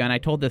honest with you, and I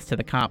told this to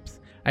the cops.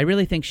 I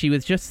really think she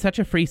was just such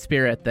a free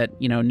spirit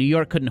that New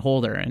York couldn't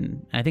hold her,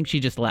 and I think she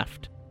just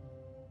left.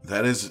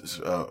 That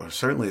is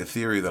certainly a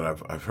theory that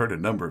I've heard a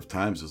number of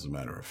times, as a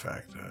matter of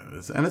fact,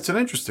 and it's an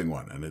interesting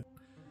one. And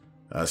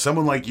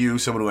someone like you,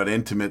 someone who had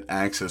intimate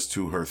access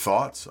to her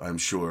thoughts, I'm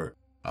sure,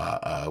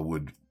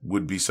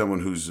 would be someone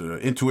whose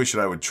intuition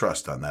I would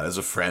trust on that. As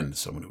a friend,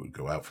 someone who would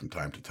go out from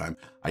time to time.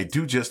 I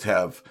do just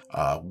have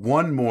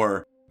one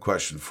more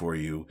question for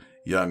you,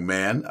 young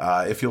man.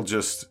 If you'll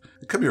just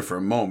come here for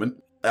a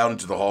moment, out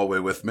into the hallway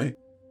with me.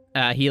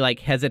 He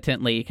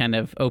hesitantly kind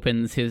of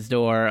opens his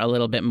door a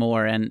little bit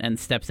more and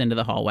steps into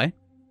the hallway.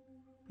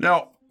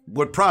 Now,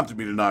 what prompted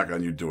me to knock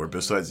on your door,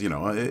 besides,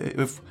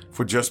 if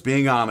we're just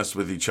being honest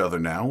with each other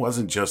now,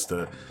 wasn't just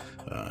a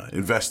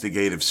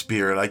investigative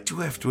spirit. I do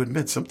have to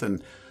admit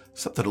something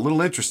a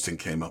little interesting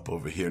came up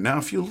over here. Now,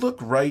 if you look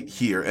right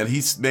here, and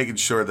he's making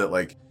sure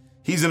that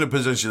he's in a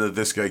position that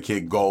this guy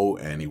can't go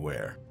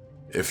anywhere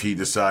if he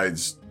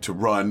decides to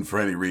run for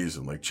any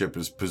reason. Like Chip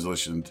is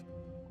positioned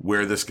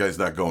where this guy's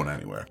not going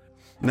anywhere.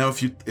 Now,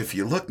 if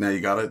you look now, you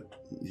gotta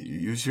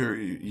use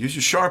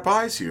your sharp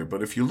eyes here.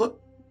 But if you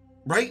look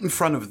right in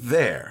front of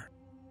there,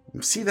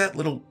 you see that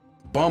little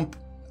bump,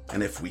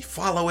 and if we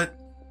follow it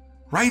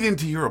right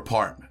into your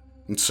apartment.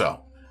 And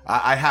so,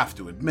 I have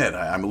to admit,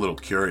 I'm a little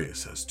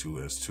curious as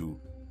to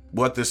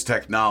what this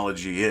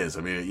technology is.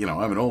 I mean,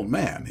 I'm an old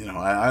man.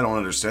 I don't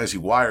understand. I see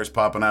wires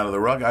popping out of the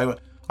rug.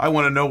 I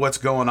want to know what's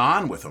going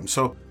on with them.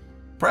 So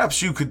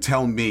perhaps you could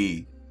tell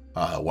me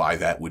why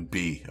that would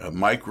be a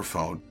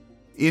microphone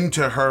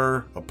into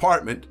her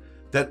apartment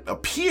that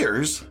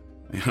appears,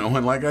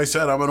 and like I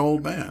said, I'm an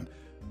old man,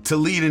 to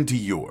lead into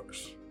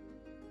yours.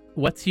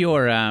 What's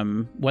your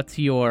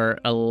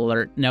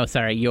alert? No,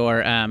 sorry,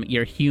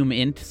 your Hume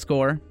Int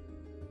score?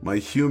 My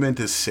Hume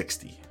Int is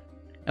 60.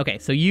 Okay,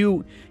 so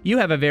you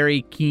have a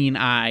very keen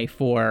eye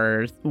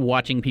for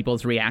watching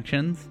people's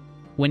reactions.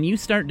 When you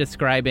start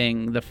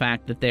describing the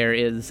fact that there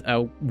is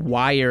a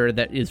wire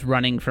that is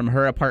running from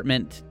her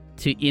apartment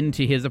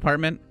into his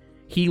apartment,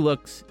 he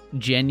looks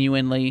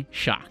genuinely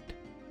shocked,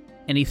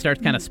 and he starts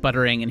kind of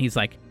sputtering, and he's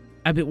like,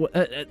 I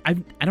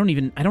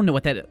don't know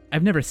what that.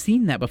 I've never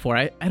seen that before.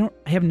 I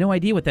have no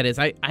idea what that is.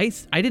 I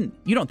didn't.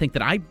 You don't think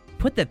that I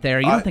put that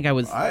there? You don't think I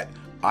was?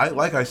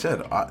 Like I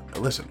said,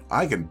 listen.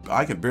 I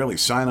can barely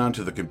sign on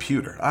to the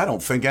computer. I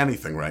don't think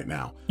anything right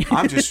now.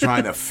 I'm just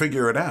trying to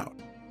figure it out.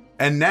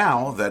 And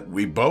now that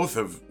we both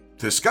have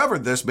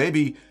discovered this,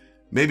 maybe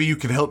you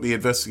can help me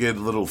investigate a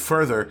little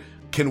further.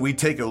 Can we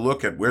take a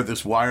look at where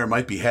this wire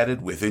might be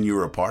headed within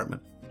your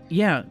apartment?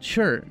 Yeah,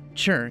 sure,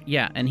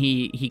 yeah. And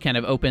he kind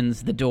of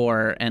opens the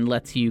door and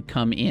lets you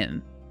come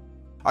in.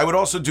 I would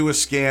also do a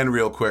scan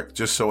real quick,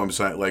 just so I'm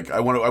saying, I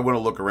want to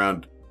look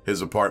around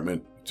his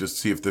apartment, just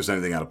see if there's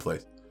anything out of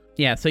place.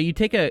 Yeah, so you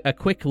take a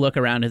quick look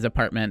around his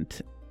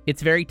apartment.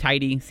 It's very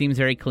tidy, seems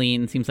very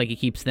clean, seems like he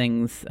keeps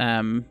things,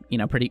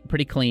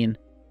 pretty clean.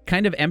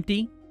 Kind of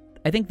empty.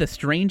 I think the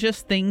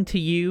strangest thing to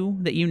you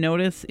that you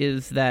notice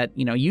is that,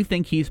 you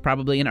think he's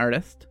probably an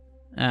artist,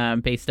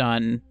 based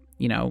on,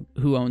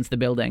 who owns the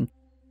building.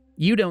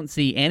 You don't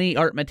see any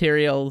art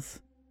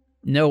materials,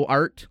 no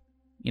art,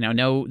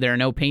 there are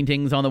no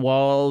paintings on the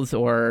walls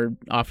or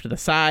off to the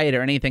side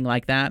or anything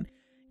like that.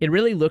 It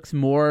really looks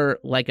more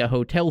like a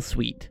hotel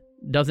suite.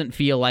 Doesn't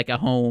feel like a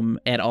home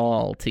at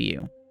all to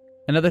you.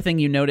 Another thing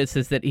you notice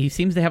is that he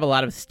seems to have a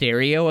lot of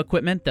stereo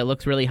equipment that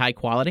looks really high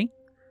quality.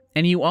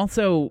 And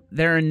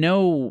there are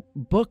no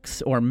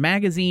books or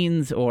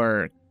magazines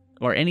or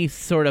any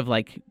sort of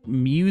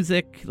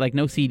music,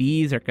 no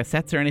CDs or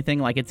cassettes or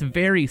anything. It's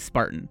very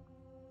Spartan.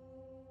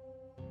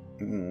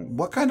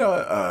 What kind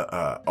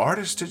of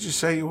artist did you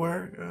say you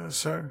were,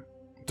 sir?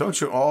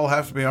 Don't you all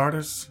have to be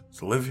artists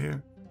to live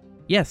here?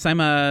 Yes, I'm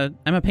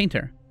a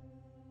painter.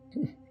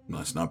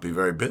 Must not be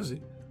very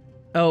busy.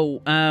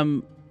 Oh,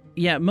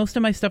 yeah, most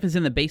of my stuff is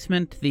in the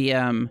basement.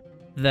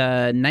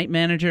 The night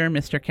manager,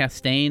 Mr.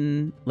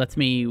 Castaigne, lets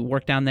me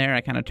work down there.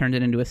 I kind of turned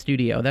it into a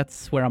studio.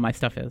 That's where all my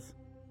stuff is.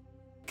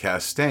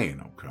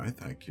 Castaigne, okay,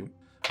 thank you.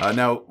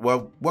 Now,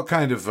 what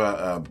kind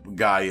of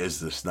guy is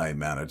this night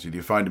manager? Do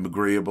you find him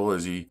agreeable?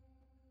 Has he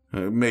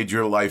made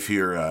your life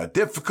here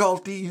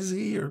difficult,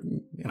 easy, or,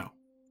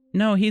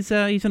 No, he's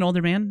an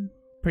older man.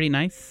 Pretty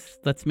nice.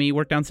 Lets me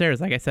work downstairs.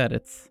 Like I said,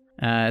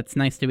 it's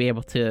nice to be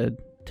able to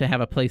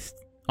have a place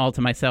all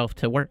to myself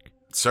to work.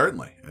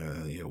 Certainly.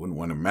 You wouldn't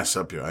want to mess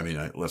up your...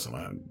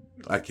 listen,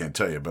 I can't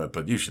tell you,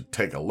 but you should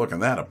take a look in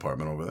that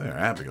apartment over there.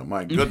 Abigail,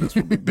 my goodness,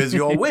 we'll be busy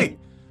all week.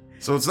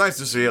 So it's nice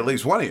to see at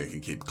least one of you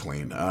can keep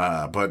clean.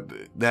 But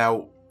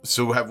now,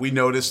 so have we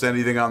noticed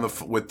anything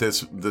with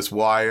this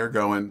wire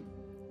going?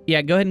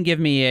 Yeah, go ahead and give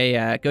me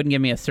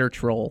a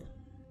search roll.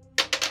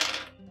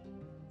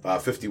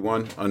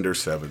 51 under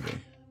 70.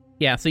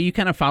 Yeah, so you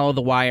kind of follow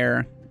the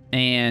wire,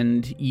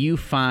 and you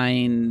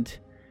find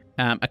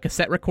a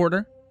cassette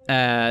recorder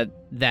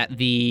that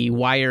the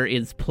wire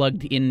is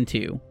plugged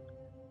into.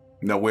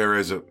 Now, where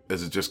is it?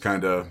 Is it just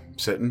kind of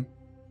sitting?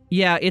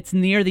 Yeah, it's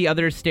near the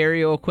other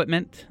stereo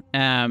equipment.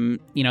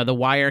 The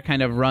wire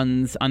kind of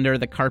runs under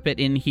the carpet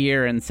in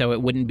here, and so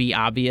it wouldn't be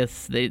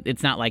obvious.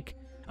 It's not like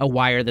a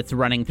wire that's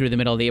running through the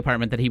middle of the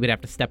apartment that he would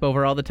have to step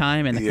over all the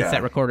time, and the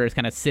cassette recorder is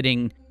kind of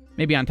sitting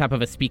maybe on top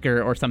of a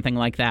speaker or something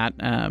like that,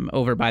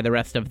 over by the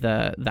rest of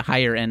the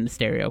higher-end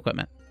stereo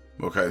equipment.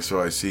 Okay,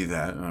 so I see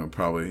that.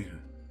 Probably...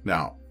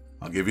 Now,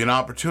 I'll give you an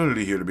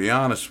opportunity here to be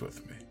honest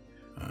with me.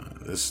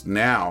 This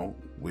now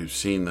we've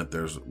seen that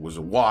was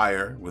a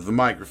wire with the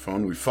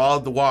microphone. We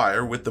followed the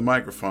wire with the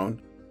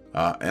microphone.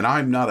 And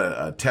I'm not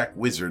a tech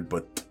wizard,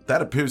 but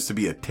that appears to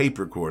be a tape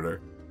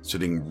recorder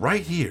sitting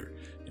right here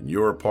in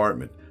your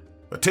apartment.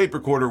 A tape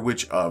recorder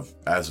which,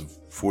 as of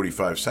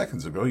 45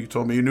 seconds ago, you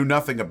told me you knew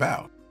nothing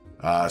about.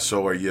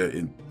 So are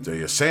you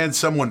saying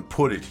someone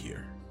put it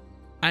here?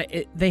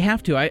 They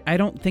have to. I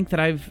don't think that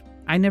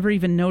I never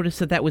even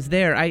noticed that was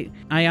there. I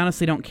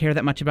honestly don't care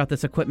that much about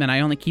this equipment. I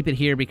only keep it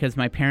here because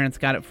my parents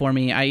got it for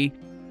me. I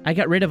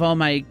got rid of all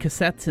my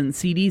cassettes and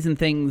CDs and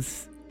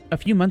things a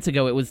few months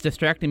ago. It was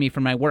distracting me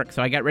from my work,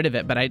 so I got rid of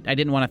it, but I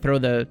didn't want to throw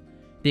the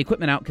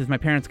equipment out because my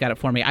parents got it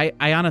for me.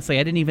 I honestly,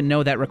 I didn't even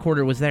know that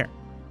recorder was there.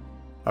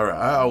 All right,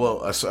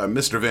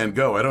 Mr. Van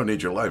Gogh, I don't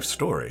need your life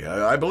story.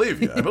 I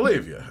believe you. I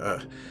believe you.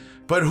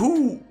 But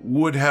who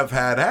would have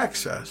had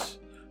access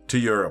to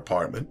your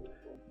apartment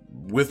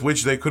with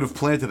which they could have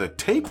planted a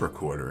tape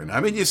recorder in? I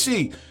mean, you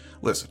see,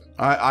 listen,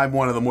 I'm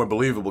one of the more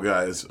believable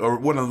guys, or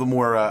one of the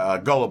more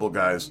gullible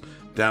guys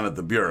down at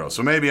the Bureau.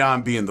 So maybe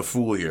I'm being the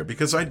fool here,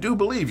 because I do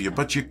believe you,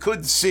 but you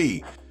could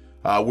see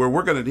where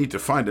we're going to need to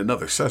find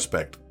another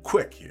suspect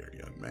quick here,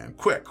 young man.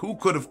 Quick. Who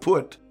could have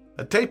put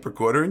a tape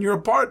recorder in your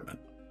apartment?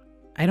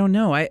 I don't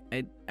know. I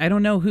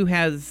don't know who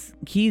has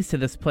keys to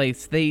this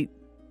place. The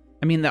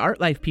Art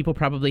Life people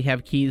probably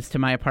have keys to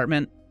my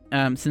apartment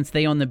since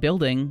they own the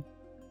building,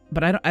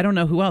 but I don't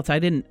know who else. I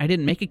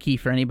didn't make a key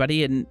for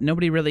anybody, and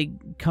nobody really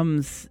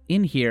comes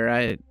in here.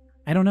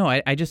 I don't know.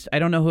 I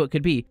don't know who it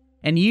could be.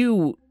 And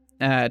you,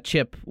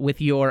 Chip, with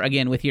your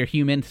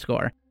human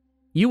score,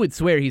 you would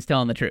swear he's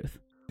telling the truth.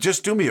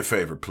 Just do me a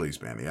favor,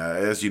 please, Manny.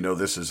 As you know,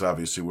 this is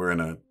obviously, we're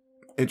in an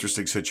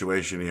interesting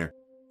situation here.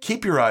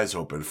 Keep your eyes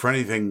open for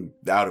anything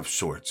out of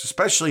sorts,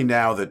 especially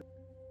now that,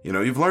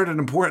 you've learned an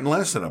important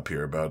lesson up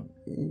here about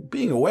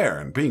being aware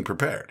and being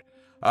prepared.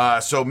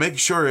 So make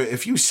sure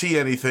if you see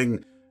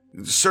anything,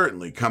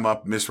 certainly come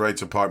up Miss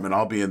Wright's apartment.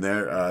 I'll be in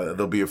there.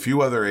 There'll be a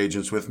few other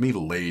agents with me,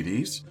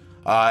 ladies.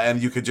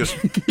 And you could just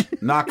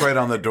knock right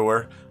on the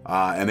door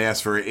and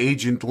ask for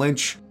Agent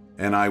Lynch,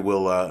 and I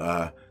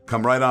will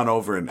come right on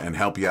over and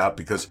help you out,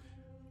 because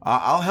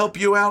I'll help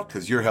you out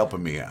because you're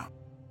helping me out.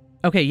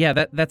 Okay, yeah,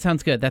 that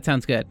sounds good. That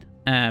sounds good.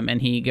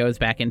 And he goes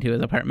back into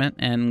his apartment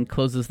and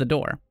closes the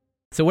door.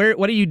 So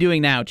what are you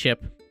doing now,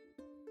 Chip?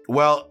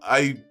 Well,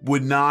 I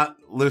would not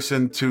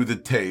listen to the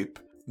tape.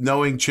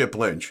 Knowing Chip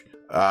Lynch,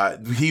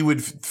 he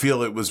would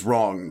feel it was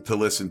wrong to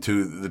listen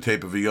to the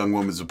tape of a young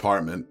woman's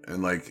apartment,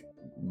 and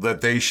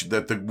that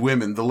the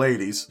women, the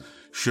ladies,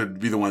 should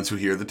be the ones who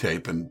hear the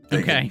tape, and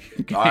okay.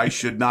 I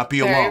should not be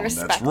Very alone.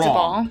 respectable. That's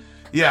wrong.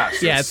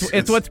 Yes. Yeah,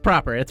 it's what's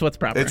proper. It's what's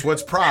proper. It's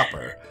what's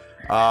proper.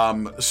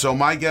 So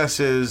my guess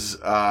is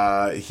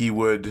he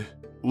would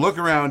look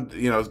around,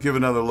 give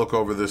another look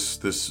over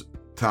this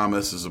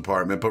Thomas's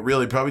apartment, but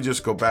really probably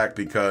just go back,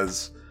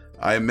 because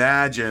I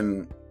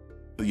imagine,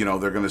 they're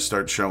going to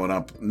start showing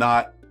up.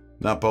 Not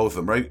both of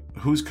them, right?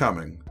 Who's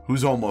coming?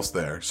 Who's almost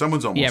there?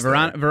 Someone's almost there.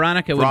 Yeah,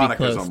 Veronica would be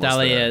close.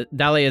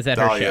 Dahlia's at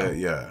her show.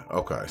 Yeah,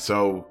 okay.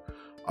 So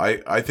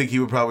I think he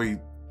would probably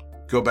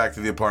go back to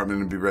the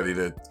apartment and be ready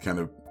to kind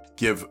of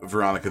give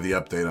Veronica the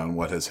update on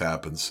what has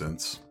happened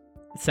since.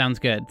 Sounds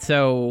good.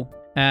 So,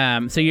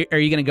 are you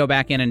going to go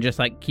back in and just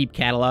keep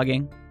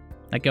cataloging?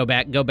 Go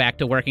back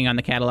to working on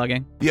the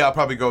cataloging? Yeah, I'll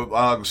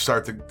probably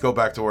start to go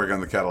back to work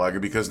on the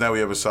cataloging, because now we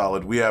have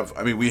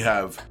we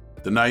have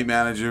the night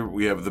manager,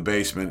 we have the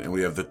basement, and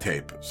we have the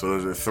tape. So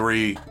those are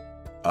three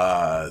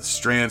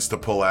strands to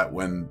pull at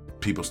when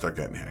people start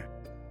getting here.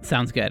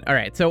 Sounds good. All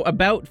right. So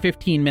about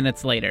 15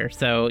 minutes later.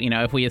 So,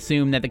 if we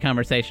assume that the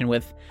conversation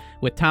with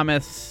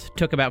Thomas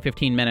took about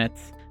 15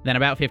 minutes, then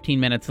about 15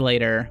 minutes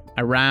later,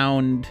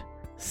 around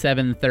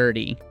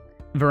 7:30,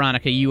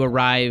 Veronica, you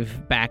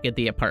arrive back at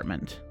the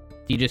apartment.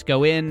 Do you just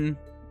go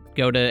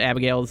to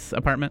Abigail's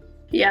apartment?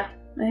 Yeah,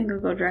 I think I'll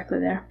go directly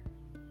there.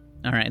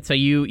 All right. So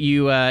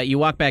you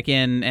walk back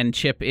in, and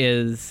Chip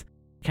is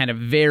kind of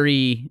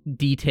very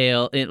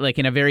detailed,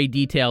 in a very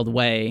detailed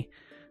way,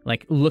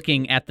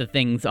 looking at the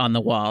things on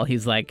the wall.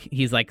 He's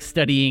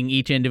studying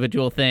each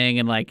individual thing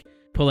and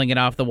pulling it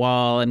off the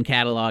wall and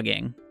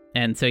cataloging.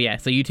 And so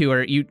you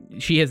two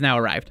she has now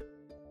arrived.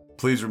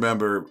 Please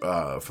remember,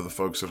 for the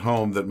folks at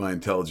home, that my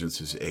intelligence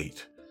is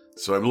 8.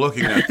 So I'm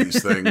looking at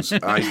these things.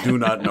 I do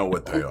not know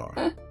what they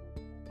are.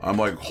 I'm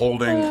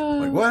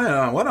holding,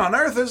 what on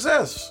earth is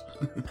this?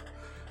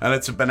 And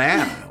it's a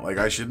banana.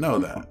 I should know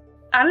that.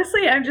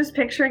 Honestly, I'm just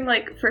picturing,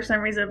 for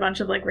some reason, a bunch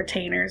of,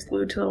 retainers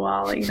glued to the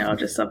wall,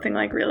 just something,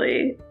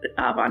 really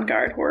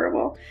avant-garde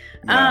horrible.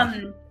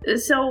 Yeah.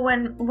 So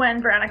when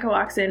Veronica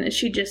walks in, is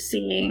she just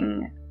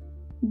seeing...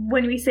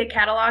 When we say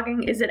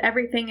cataloging, is it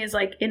everything is,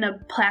 in a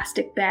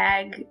plastic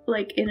bag,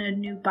 in a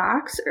new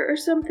box or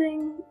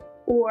something?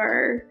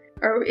 Or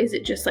is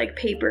it just,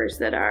 papers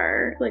that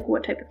are...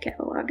 what type of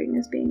cataloging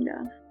is being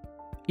done?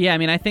 Yeah,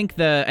 I think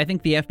the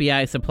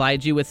FBI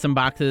supplied you with some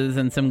boxes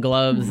and some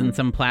gloves and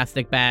some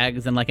plastic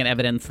bags and an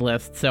evidence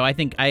list. So I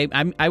think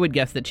I would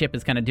guess that Chip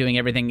is kind of doing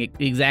everything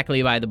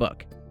exactly by the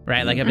book,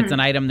 right? If it's an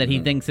item that he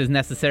thinks is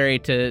necessary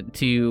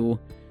to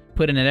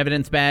put in an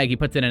evidence bag. He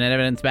puts it in an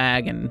evidence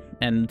bag,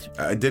 and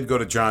I did go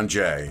to John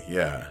Jay.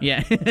 Yeah.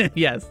 Yeah,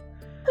 yes.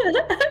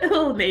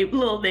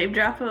 little name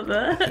drop of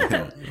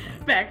the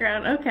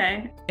background.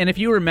 Okay. And if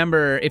you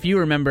remember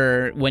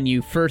when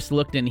you first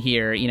looked in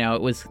here,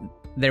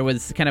 there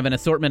was kind of an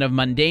assortment of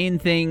mundane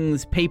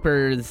things,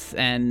 papers,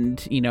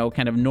 and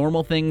kind of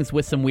normal things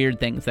with some weird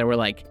things. There were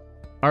like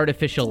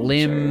artificial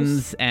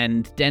limbs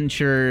and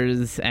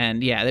dentures,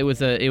 and yeah, it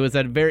was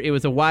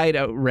a wide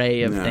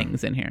array of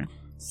things in here.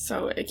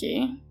 So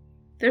icky.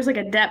 There's like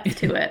a depth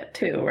to it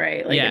too,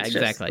 right? Like, yeah, it's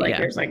exactly. Just, like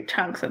there's like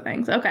chunks of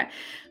things. Okay.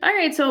 All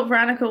right. So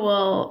Veronica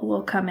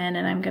will come in,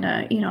 and I'm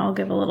gonna, I'll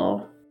give a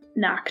little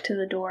knock to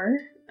the door.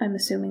 I'm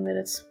assuming that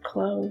it's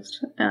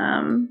closed.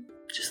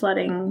 Just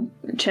letting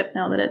Chip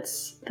know that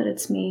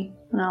it's me.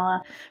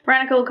 And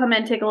Veronica will come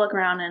in, take a look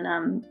around,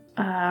 and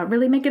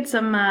really making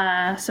some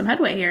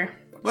headway here.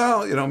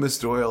 Well, Miss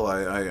Doyle,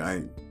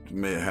 I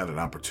may have had an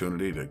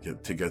opportunity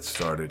to get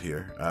started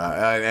here,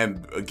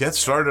 and get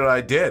started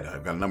I did.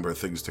 I've got a number of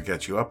things to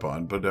catch you up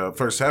on, but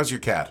first, how's your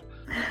cat?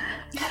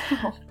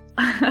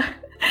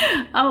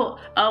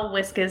 oh,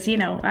 Whiskers, he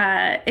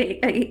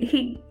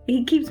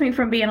keeps me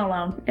from being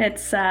alone.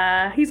 It's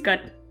he's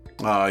good.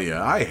 Oh,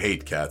 yeah, I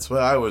hate cats.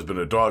 Well, I've always been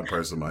a dog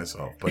person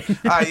myself, but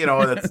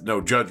that's no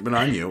judgment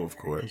on you, of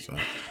course.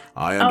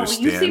 I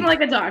understand. Oh, you seem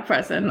like a dog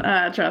person.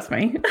 Trust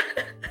me.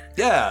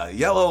 Yeah,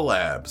 yellow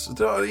labs.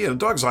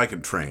 Dogs I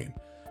can train.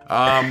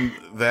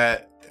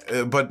 But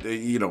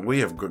we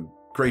have a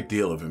great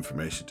deal of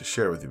information to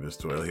share with you, Miss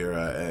Doyle here,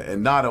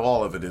 and not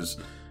all of it is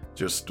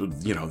just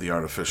the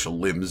artificial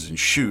limbs and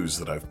shoes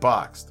that I've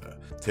boxed.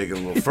 Take it a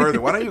little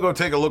further. Why don't you go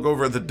take a look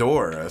over at the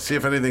door? See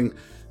if anything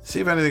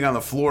on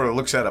the floor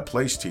looks out of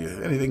place to you.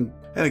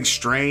 Anything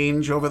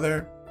strange over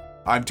there?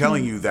 I'm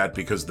telling you that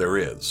because there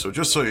is. So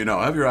just so you know,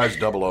 have your eyes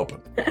double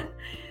open.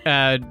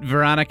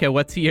 Veronica,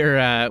 what's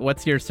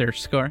your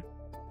search score?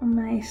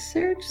 My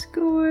search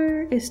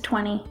score is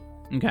 20.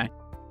 Okay.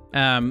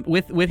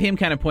 With him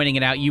kind of pointing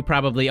it out, you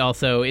probably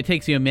also, it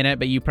takes you a minute,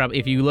 but you probably,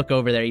 if you look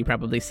over there, you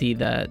probably see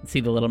the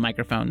little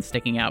microphone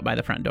sticking out by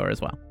the front door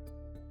as well.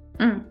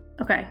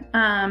 Okay.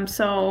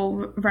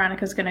 So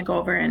Veronica's gonna go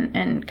over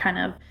and kind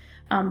of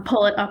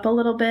pull it up a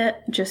little bit.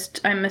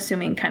 Just, I'm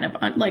assuming, kind of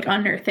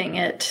unearthing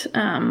it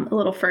a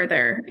little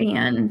further.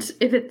 And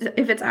if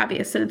it's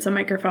obvious that it's a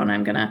microphone,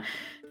 I'm gonna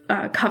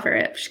cover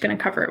it. She's gonna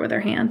cover it with her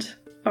hand.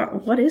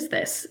 What is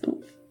this?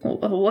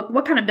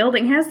 What kind of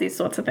building has these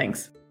sorts of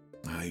things?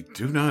 I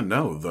do not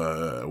know.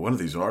 One of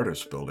these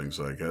artist buildings,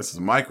 I guess, is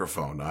a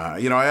microphone. I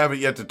haven't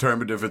yet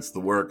determined if it's the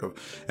work of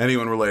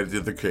anyone related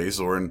to the case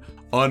or an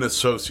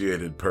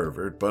unassociated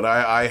pervert, but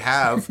I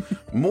have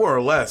more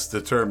or less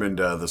determined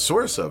the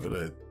source of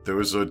it. There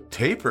was a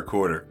tape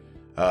recorder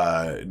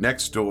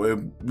next door,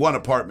 one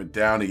apartment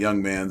down, a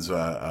young man's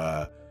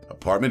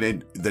apartment.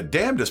 And the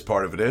damnedest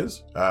part of it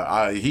is,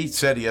 he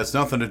said he has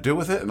nothing to do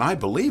with it, and I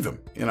believe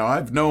him.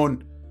 I've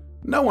known...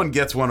 No one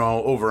gets one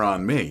all over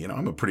on me.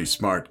 I'm a pretty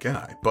smart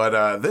guy.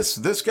 But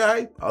this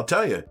guy, I'll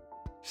tell you,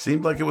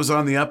 seemed like it was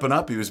on the up and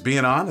up. He was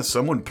being honest.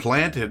 Someone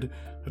planted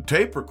a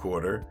tape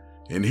recorder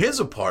in his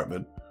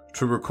apartment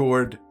to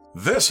record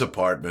this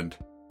apartment.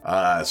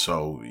 It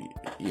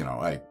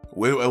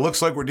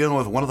looks like we're dealing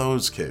with one of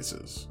those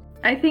cases.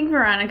 I think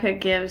Veronica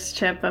gives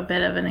Chip a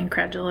bit of an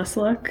incredulous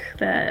look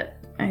that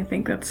I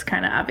think that's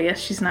kind of obvious.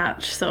 She's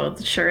not so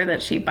sure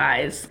that she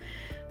buys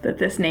that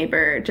this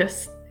neighbor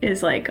just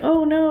is like,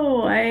 oh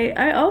no,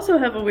 I also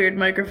have a weird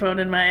microphone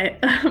in my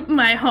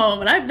my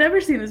home, and I've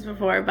never seen this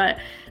before. But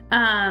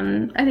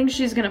I think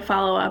she's gonna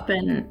follow up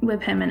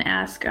with him and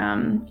ask,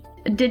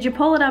 did you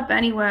pull it up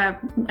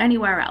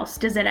anywhere else?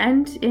 Does it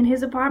end in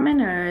his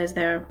apartment, or is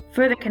there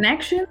further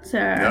connections? Or...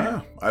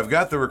 Yeah, I've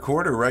got the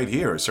recorder right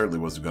here. I certainly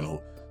wasn't gonna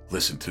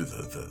listen to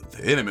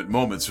the intimate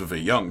moments of a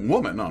young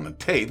woman on a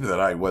tape that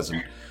I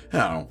wasn't,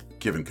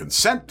 given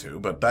consent to.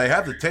 But I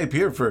have the tape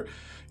here for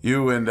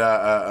you and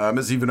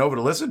Ms. Ivanova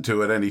to listen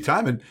to at any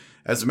time. And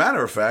as a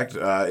matter of fact,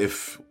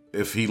 if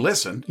he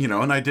listened,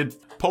 and I did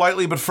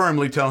politely but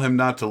firmly tell him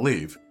not to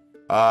leave,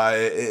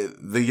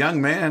 the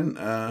young man,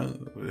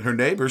 her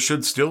neighbor,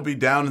 should still be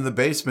down in the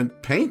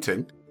basement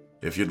painting.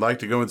 If you'd like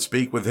to go and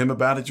speak with him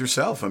about it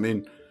yourself. I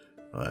mean,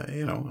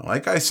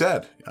 like I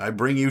said, I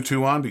bring you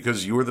two on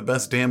because you're the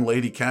best damn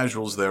lady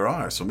casuals there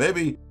are. So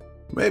maybe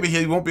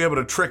he won't be able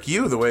to trick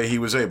you the way he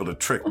was able to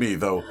trick me,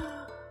 though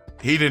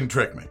he didn't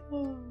trick me.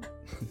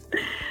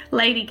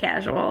 Lady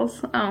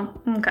casuals. Oh,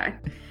 okay.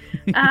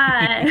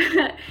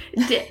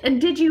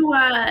 Did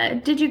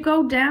you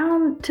go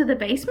down to the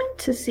basement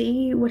to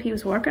see what he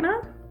was working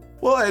on?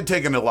 Well, I had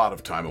taken a lot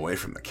of time away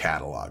from the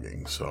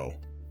cataloging, so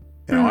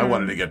I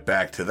wanted to get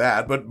back to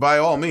that. But by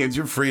all means,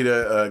 you're free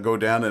to go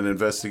down and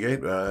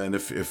investigate. And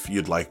if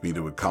you'd like me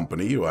to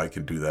accompany you, I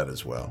can do that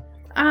as well.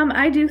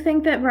 I do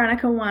think that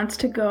Veronica wants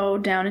to go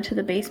down into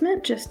the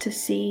basement just to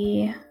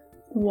see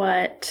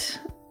what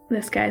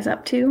this guy's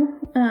up to,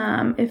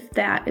 if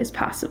that is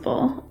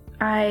possible.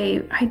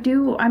 I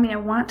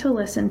want to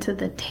listen to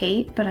the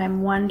tape, but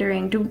I'm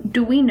wondering,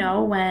 do we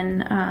know when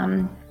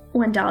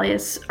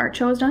Dahlia's art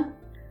show is done?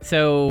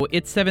 So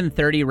it's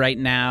 7:30 right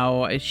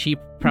now. She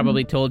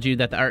probably told you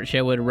that the art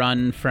show would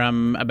run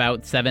from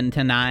about 7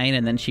 to 9,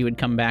 and then she would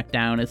come back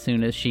down as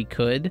soon as she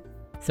could.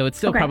 So it's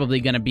still probably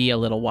going to be a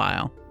little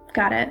while.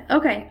 Got it.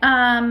 Okay.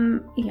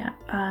 Yeah.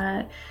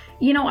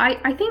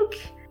 I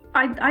think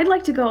I'd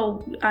like to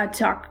go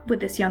talk with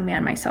this young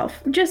man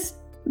myself, just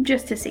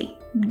to see.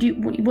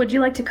 Would you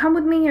like to come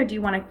with me, or do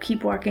you want to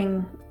keep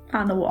working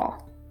on the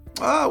wall?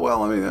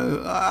 Well, I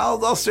mean,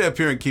 I'll stay up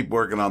here and keep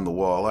working on the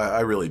wall.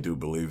 I really do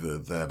believe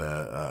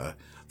that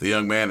the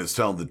young man is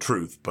telling the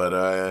truth.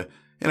 But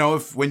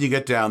if when you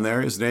get down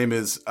there, his name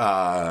is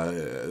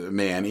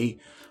Manny,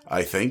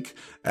 I think.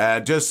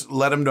 Just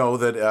let him know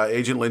that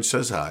Agent Lynch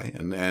says hi,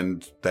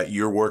 and that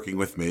you're working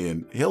with me,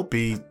 and he'll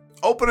be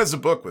open as a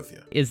book with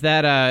you. Is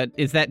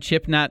that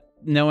Chip not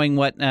knowing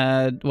what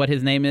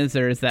his name is,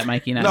 or is that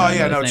Mikey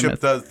not?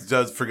 Chip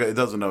does forget. He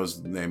doesn't know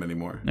his name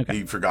anymore. Okay.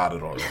 He forgot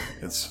it already.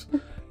 It's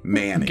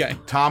Manny. Okay.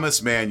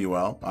 Thomas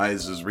Manuel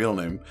is his real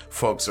name.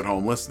 Folks at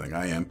home listening,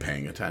 I am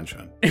paying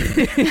attention.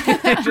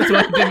 I just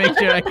wanted to make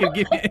sure I could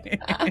give you.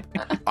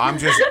 I'm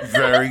just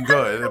very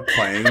good at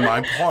playing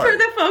my part. For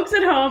the folks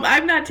at home,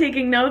 I'm not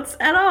taking notes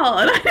at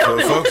all. For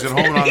the folks at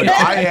home,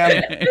 I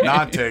am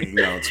not taking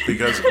notes,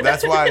 because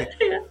that's why.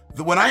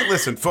 When I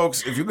listen,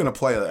 folks, if you're going to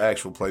play an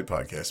actual play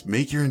podcast,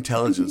 make your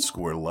intelligence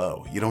score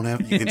low. You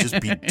can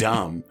just be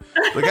dumb.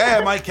 Like,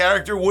 hey, my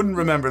character wouldn't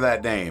remember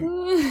that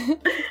name.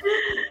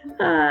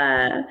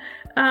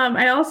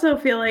 I also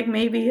feel like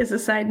maybe, as a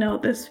side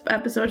note, this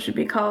episode should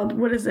be called,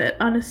 what is it?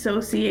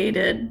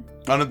 Unassociated.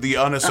 The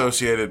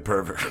unassociated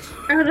pervert.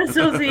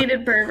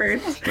 Unassociated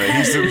pervert. Right,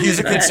 he's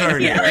a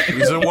concern here.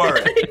 He's a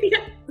worry.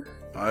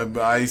 Yeah.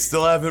 I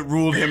still haven't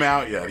ruled him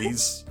out yet.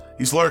 He's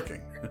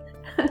lurking.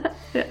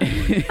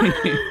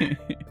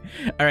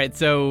 All right,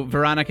 so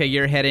Veronica,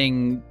 you're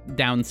heading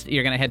down.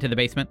 You're gonna head to the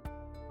basement.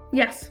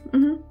 Yes.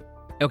 Mm-hmm.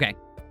 Okay.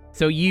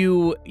 So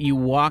you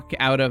walk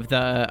out of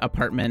the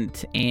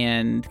apartment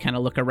and kind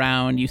of look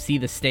around. You see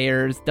the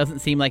stairs. Doesn't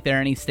seem like there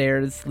are any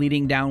stairs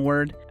leading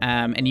downward.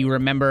 And you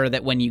remember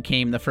that when you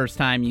came the first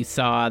time, you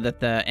saw that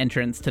the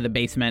entrance to the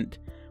basement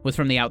was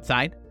from the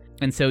outside.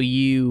 And so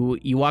you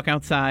walk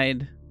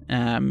outside.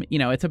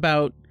 It's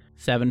about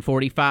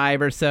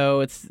 7:45 or so.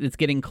 It's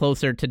getting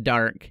closer to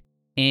dark.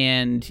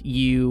 And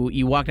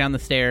you walk down the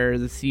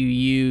stairs. You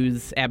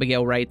use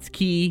Abigail Wright's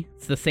key.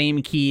 It's the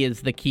same key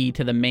as the key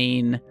to the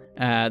main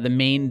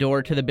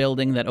door to the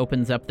building that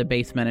opens up the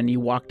basement, and you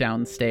walk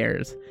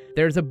downstairs.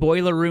 There's a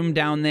boiler room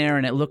down there,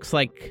 and it looks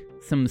like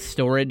some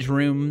storage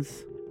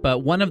rooms. But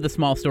one of the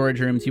small storage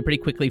rooms you pretty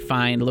quickly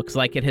find looks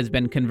like it has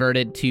been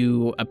converted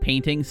to a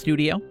painting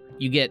studio.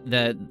 You get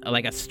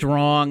a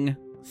strong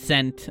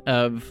scent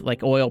of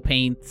like oil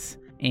paints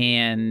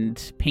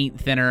and paint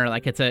thinner.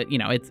 Like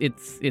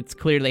it's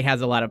clearly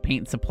has a lot of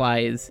paint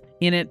supplies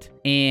in it,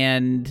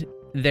 and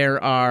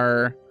there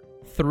are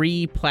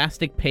 3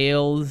 plastic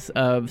pails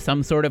of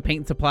some sort of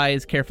paint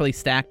supplies carefully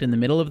stacked in the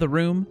middle of the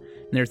room.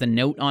 And there's a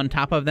note on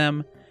top of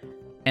them.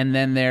 And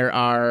then there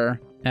are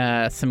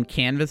some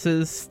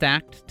canvases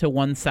stacked to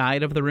one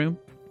side of the room.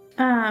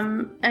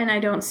 And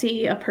I don't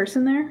see a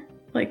person there?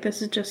 Like,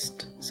 this is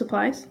just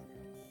supplies?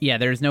 Yeah,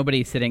 there's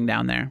nobody sitting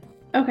down there.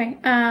 Okay.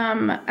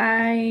 I'm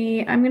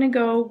going to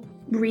go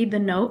read the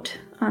note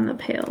on the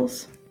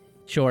pails.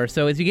 Sure.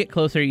 So as you get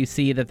closer, you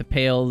see that the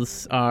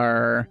pails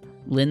are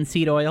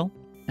linseed oil.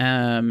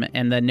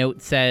 And the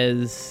note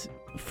says,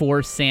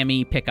 "For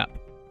Sammy Pickup,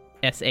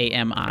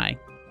 SAMI."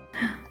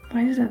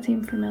 Why does that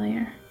seem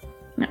familiar?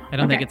 No, I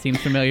don't think it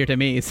seems familiar to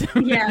me. So.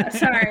 Yeah,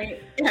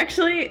 sorry.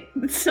 Actually,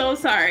 so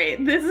sorry.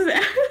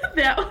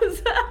 That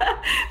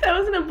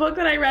was in a book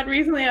that I read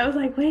recently. I was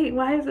like, wait,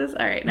 why is this?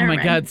 All right, never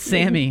mind. Oh my God,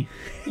 Sammy!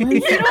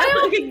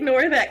 I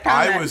ignore that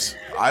comment.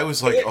 I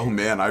was like, oh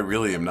man, I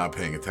really am not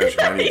paying attention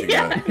to anything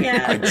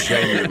that I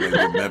genuinely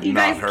have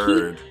not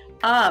heard.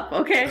 Up,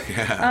 okay.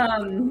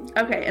 Yeah.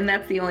 Okay, and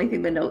that's the only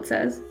thing the note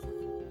says?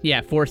 Yeah,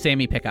 "For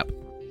Sammy Pickup."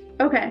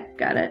 Okay,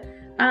 got it.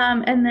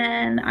 And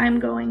then I'm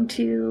going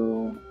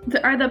to...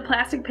 Are the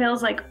plastic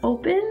pails,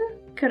 open?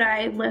 Could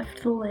I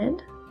lift the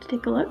lid to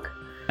take a look?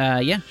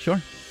 Yeah,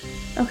 sure.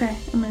 Okay,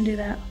 I'm gonna do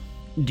that.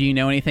 Do you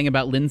know anything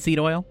about linseed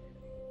oil?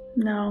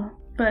 No,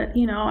 but,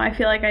 I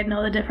feel like I'd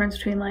know the difference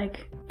between,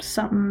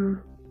 something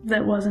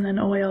that wasn't an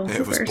oil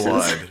versus... It was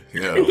blood.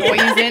 Yeah.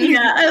 Poison?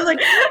 Yeah, I was like,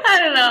 I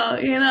don't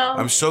know,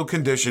 I'm so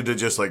conditioned to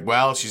just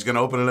she's going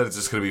to open it, it's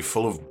just going to be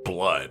full of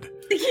blood.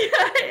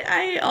 Yeah,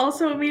 I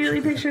also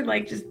immediately pictured,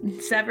 just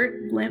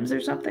severed limbs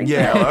or something.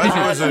 Yeah,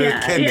 it was a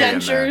kidney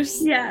dentures.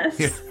 Yes.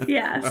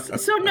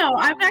 So, no,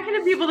 I'm not going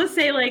to be able to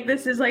say,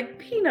 this is,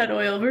 peanut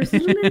oil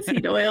versus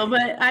linseed oil,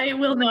 but I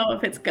will know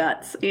if it's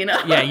guts,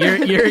 Yeah,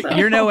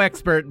 you're no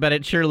expert, but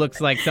it sure looks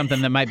like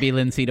something that might be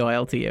linseed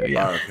oil to you,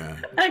 yeah.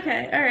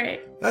 Okay, all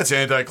right. That's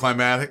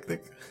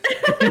anticlimactic.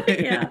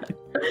 Yeah.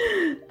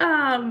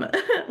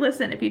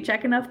 Listen, if you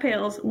check enough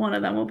pails, one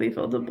of them will be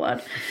filled with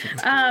blood.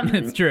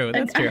 That's true.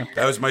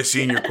 That was my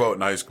senior quote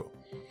in high school.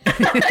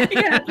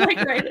 Yeah,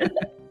 right.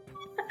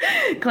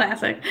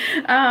 Classic.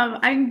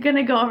 I'm going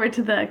to go over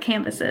to the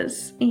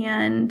canvases,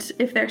 and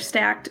if they're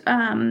stacked,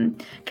 can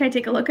I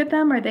take a look at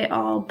them? Are they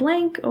all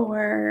blank,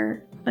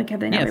 or like have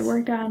they not been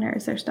worked on, or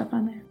is there stuff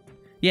on there?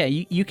 Yeah,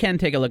 you can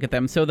take a look at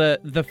them. So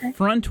the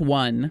front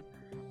one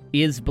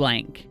is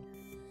blank,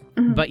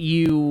 but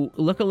you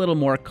look a little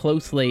more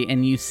closely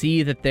and you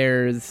see that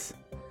there's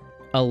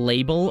a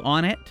label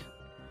on it.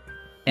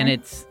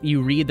 And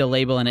you read the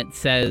label and it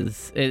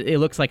says, it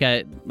looks like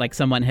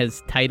someone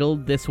has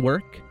titled this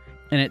work,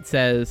 and it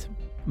says,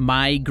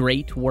 "My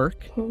Great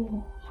Work."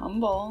 Ooh,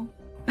 humble.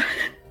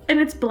 And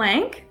it's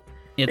blank?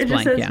 It's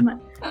blank, yeah.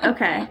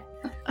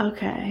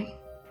 Okay.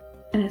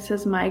 And it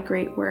says "My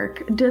Great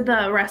Work." Did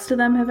the rest of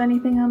them have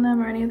anything on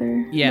them or any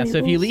other labels? So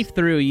if you leaf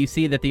through, you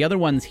see that the other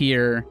ones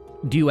here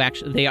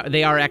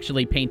they are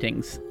actually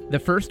paintings. The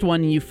first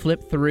one you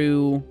flip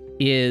through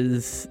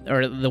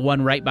or the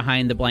one right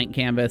behind the blank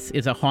canvas,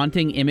 is a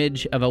haunting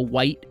image of a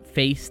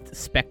white-faced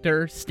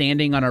specter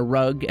standing on a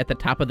rug at the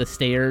top of the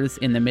stairs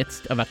in the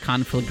midst of a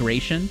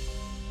conflagration.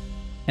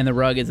 And the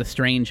rug is a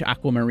strange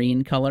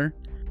aquamarine color.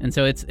 And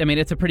so it's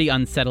a pretty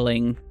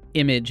unsettling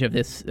image of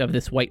this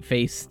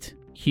white-faced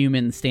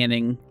human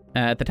standing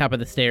at the top of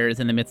the stairs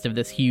in the midst of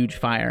this huge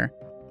fire.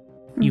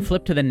 You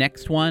flip to the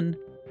next one,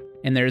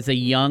 and there's a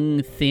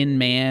young, thin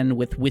man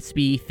with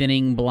wispy,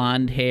 thinning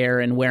blonde hair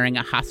and wearing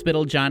a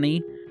hospital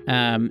Johnny,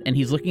 and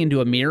he's looking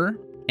into a mirror,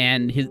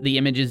 and the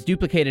image is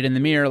duplicated in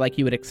the mirror like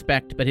you would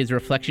expect, but his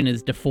reflection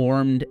is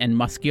deformed and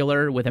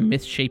muscular with a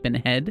misshapen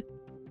head.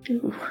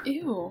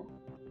 Ew.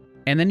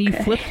 And then you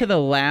flip to the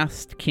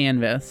last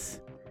canvas,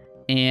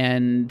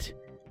 and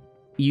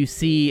you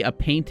see a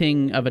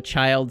painting of a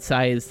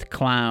child-sized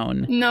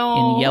clown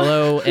in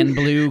yellow and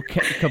blue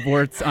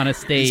cavorts on a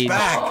stage,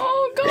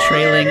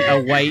 trailing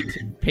a white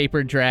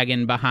paper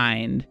dragon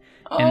behind.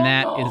 And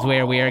that is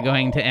where we are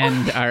going to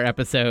end our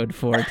episode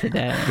for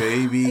today.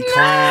 Baby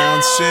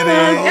Clown City!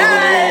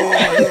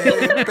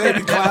 Oh,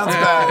 Baby Clown's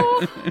back!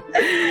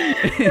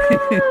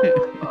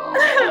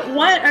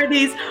 What are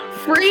these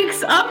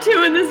freaks up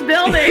to in this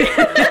building?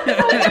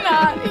 I'm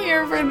not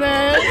here for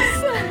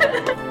this.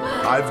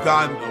 I've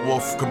gone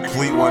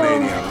complete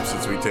 180 on him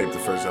since we taped the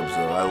first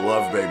episode. I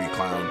love Baby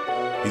Clown.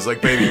 He's like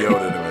Baby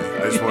Yoda to me.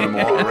 I just want him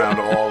all around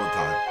all the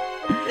time.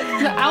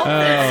 The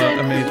outfit's so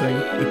amazing.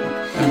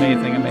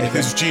 Amazing.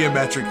 His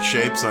geometric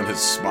shapes on his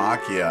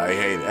smock, I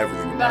hate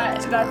everything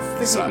about it.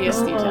 That's the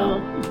creepiest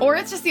detail. Or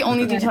it's just the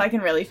only detail I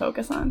can really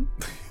focus on.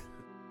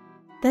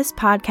 This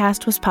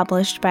podcast was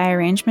published by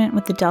arrangement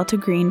with the Delta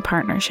Green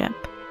Partnership.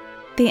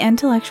 The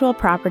intellectual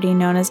property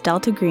known as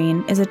Delta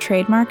Green is a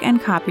trademark and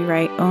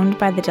copyright owned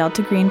by the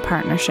Delta Green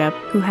Partnership,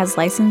 who has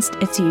licensed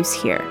its use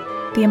here.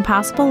 The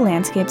Impossible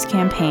Landscapes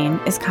campaign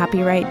is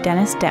copyright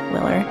Dennis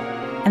Detwiller,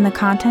 and the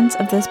contents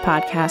of this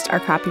podcast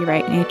are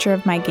copyright Nature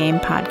of My Game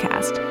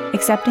podcast,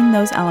 excepting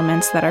those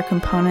elements that are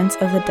components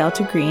of the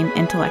Delta Green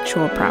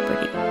intellectual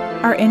property.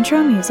 Our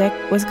intro music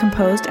was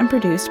composed and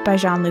produced by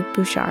Jean-Luc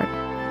Bouchard.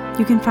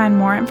 You can find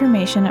more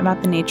information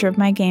about the Nature of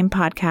My Game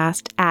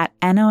podcast at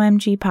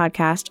NOMG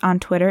Podcast on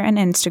Twitter and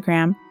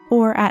Instagram,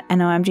 or at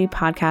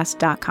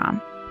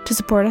nomgpodcast.com. To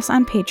support us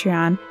on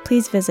Patreon,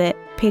 please visit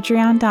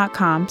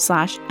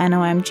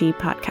patreon.com/NOMG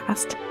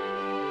Podcast.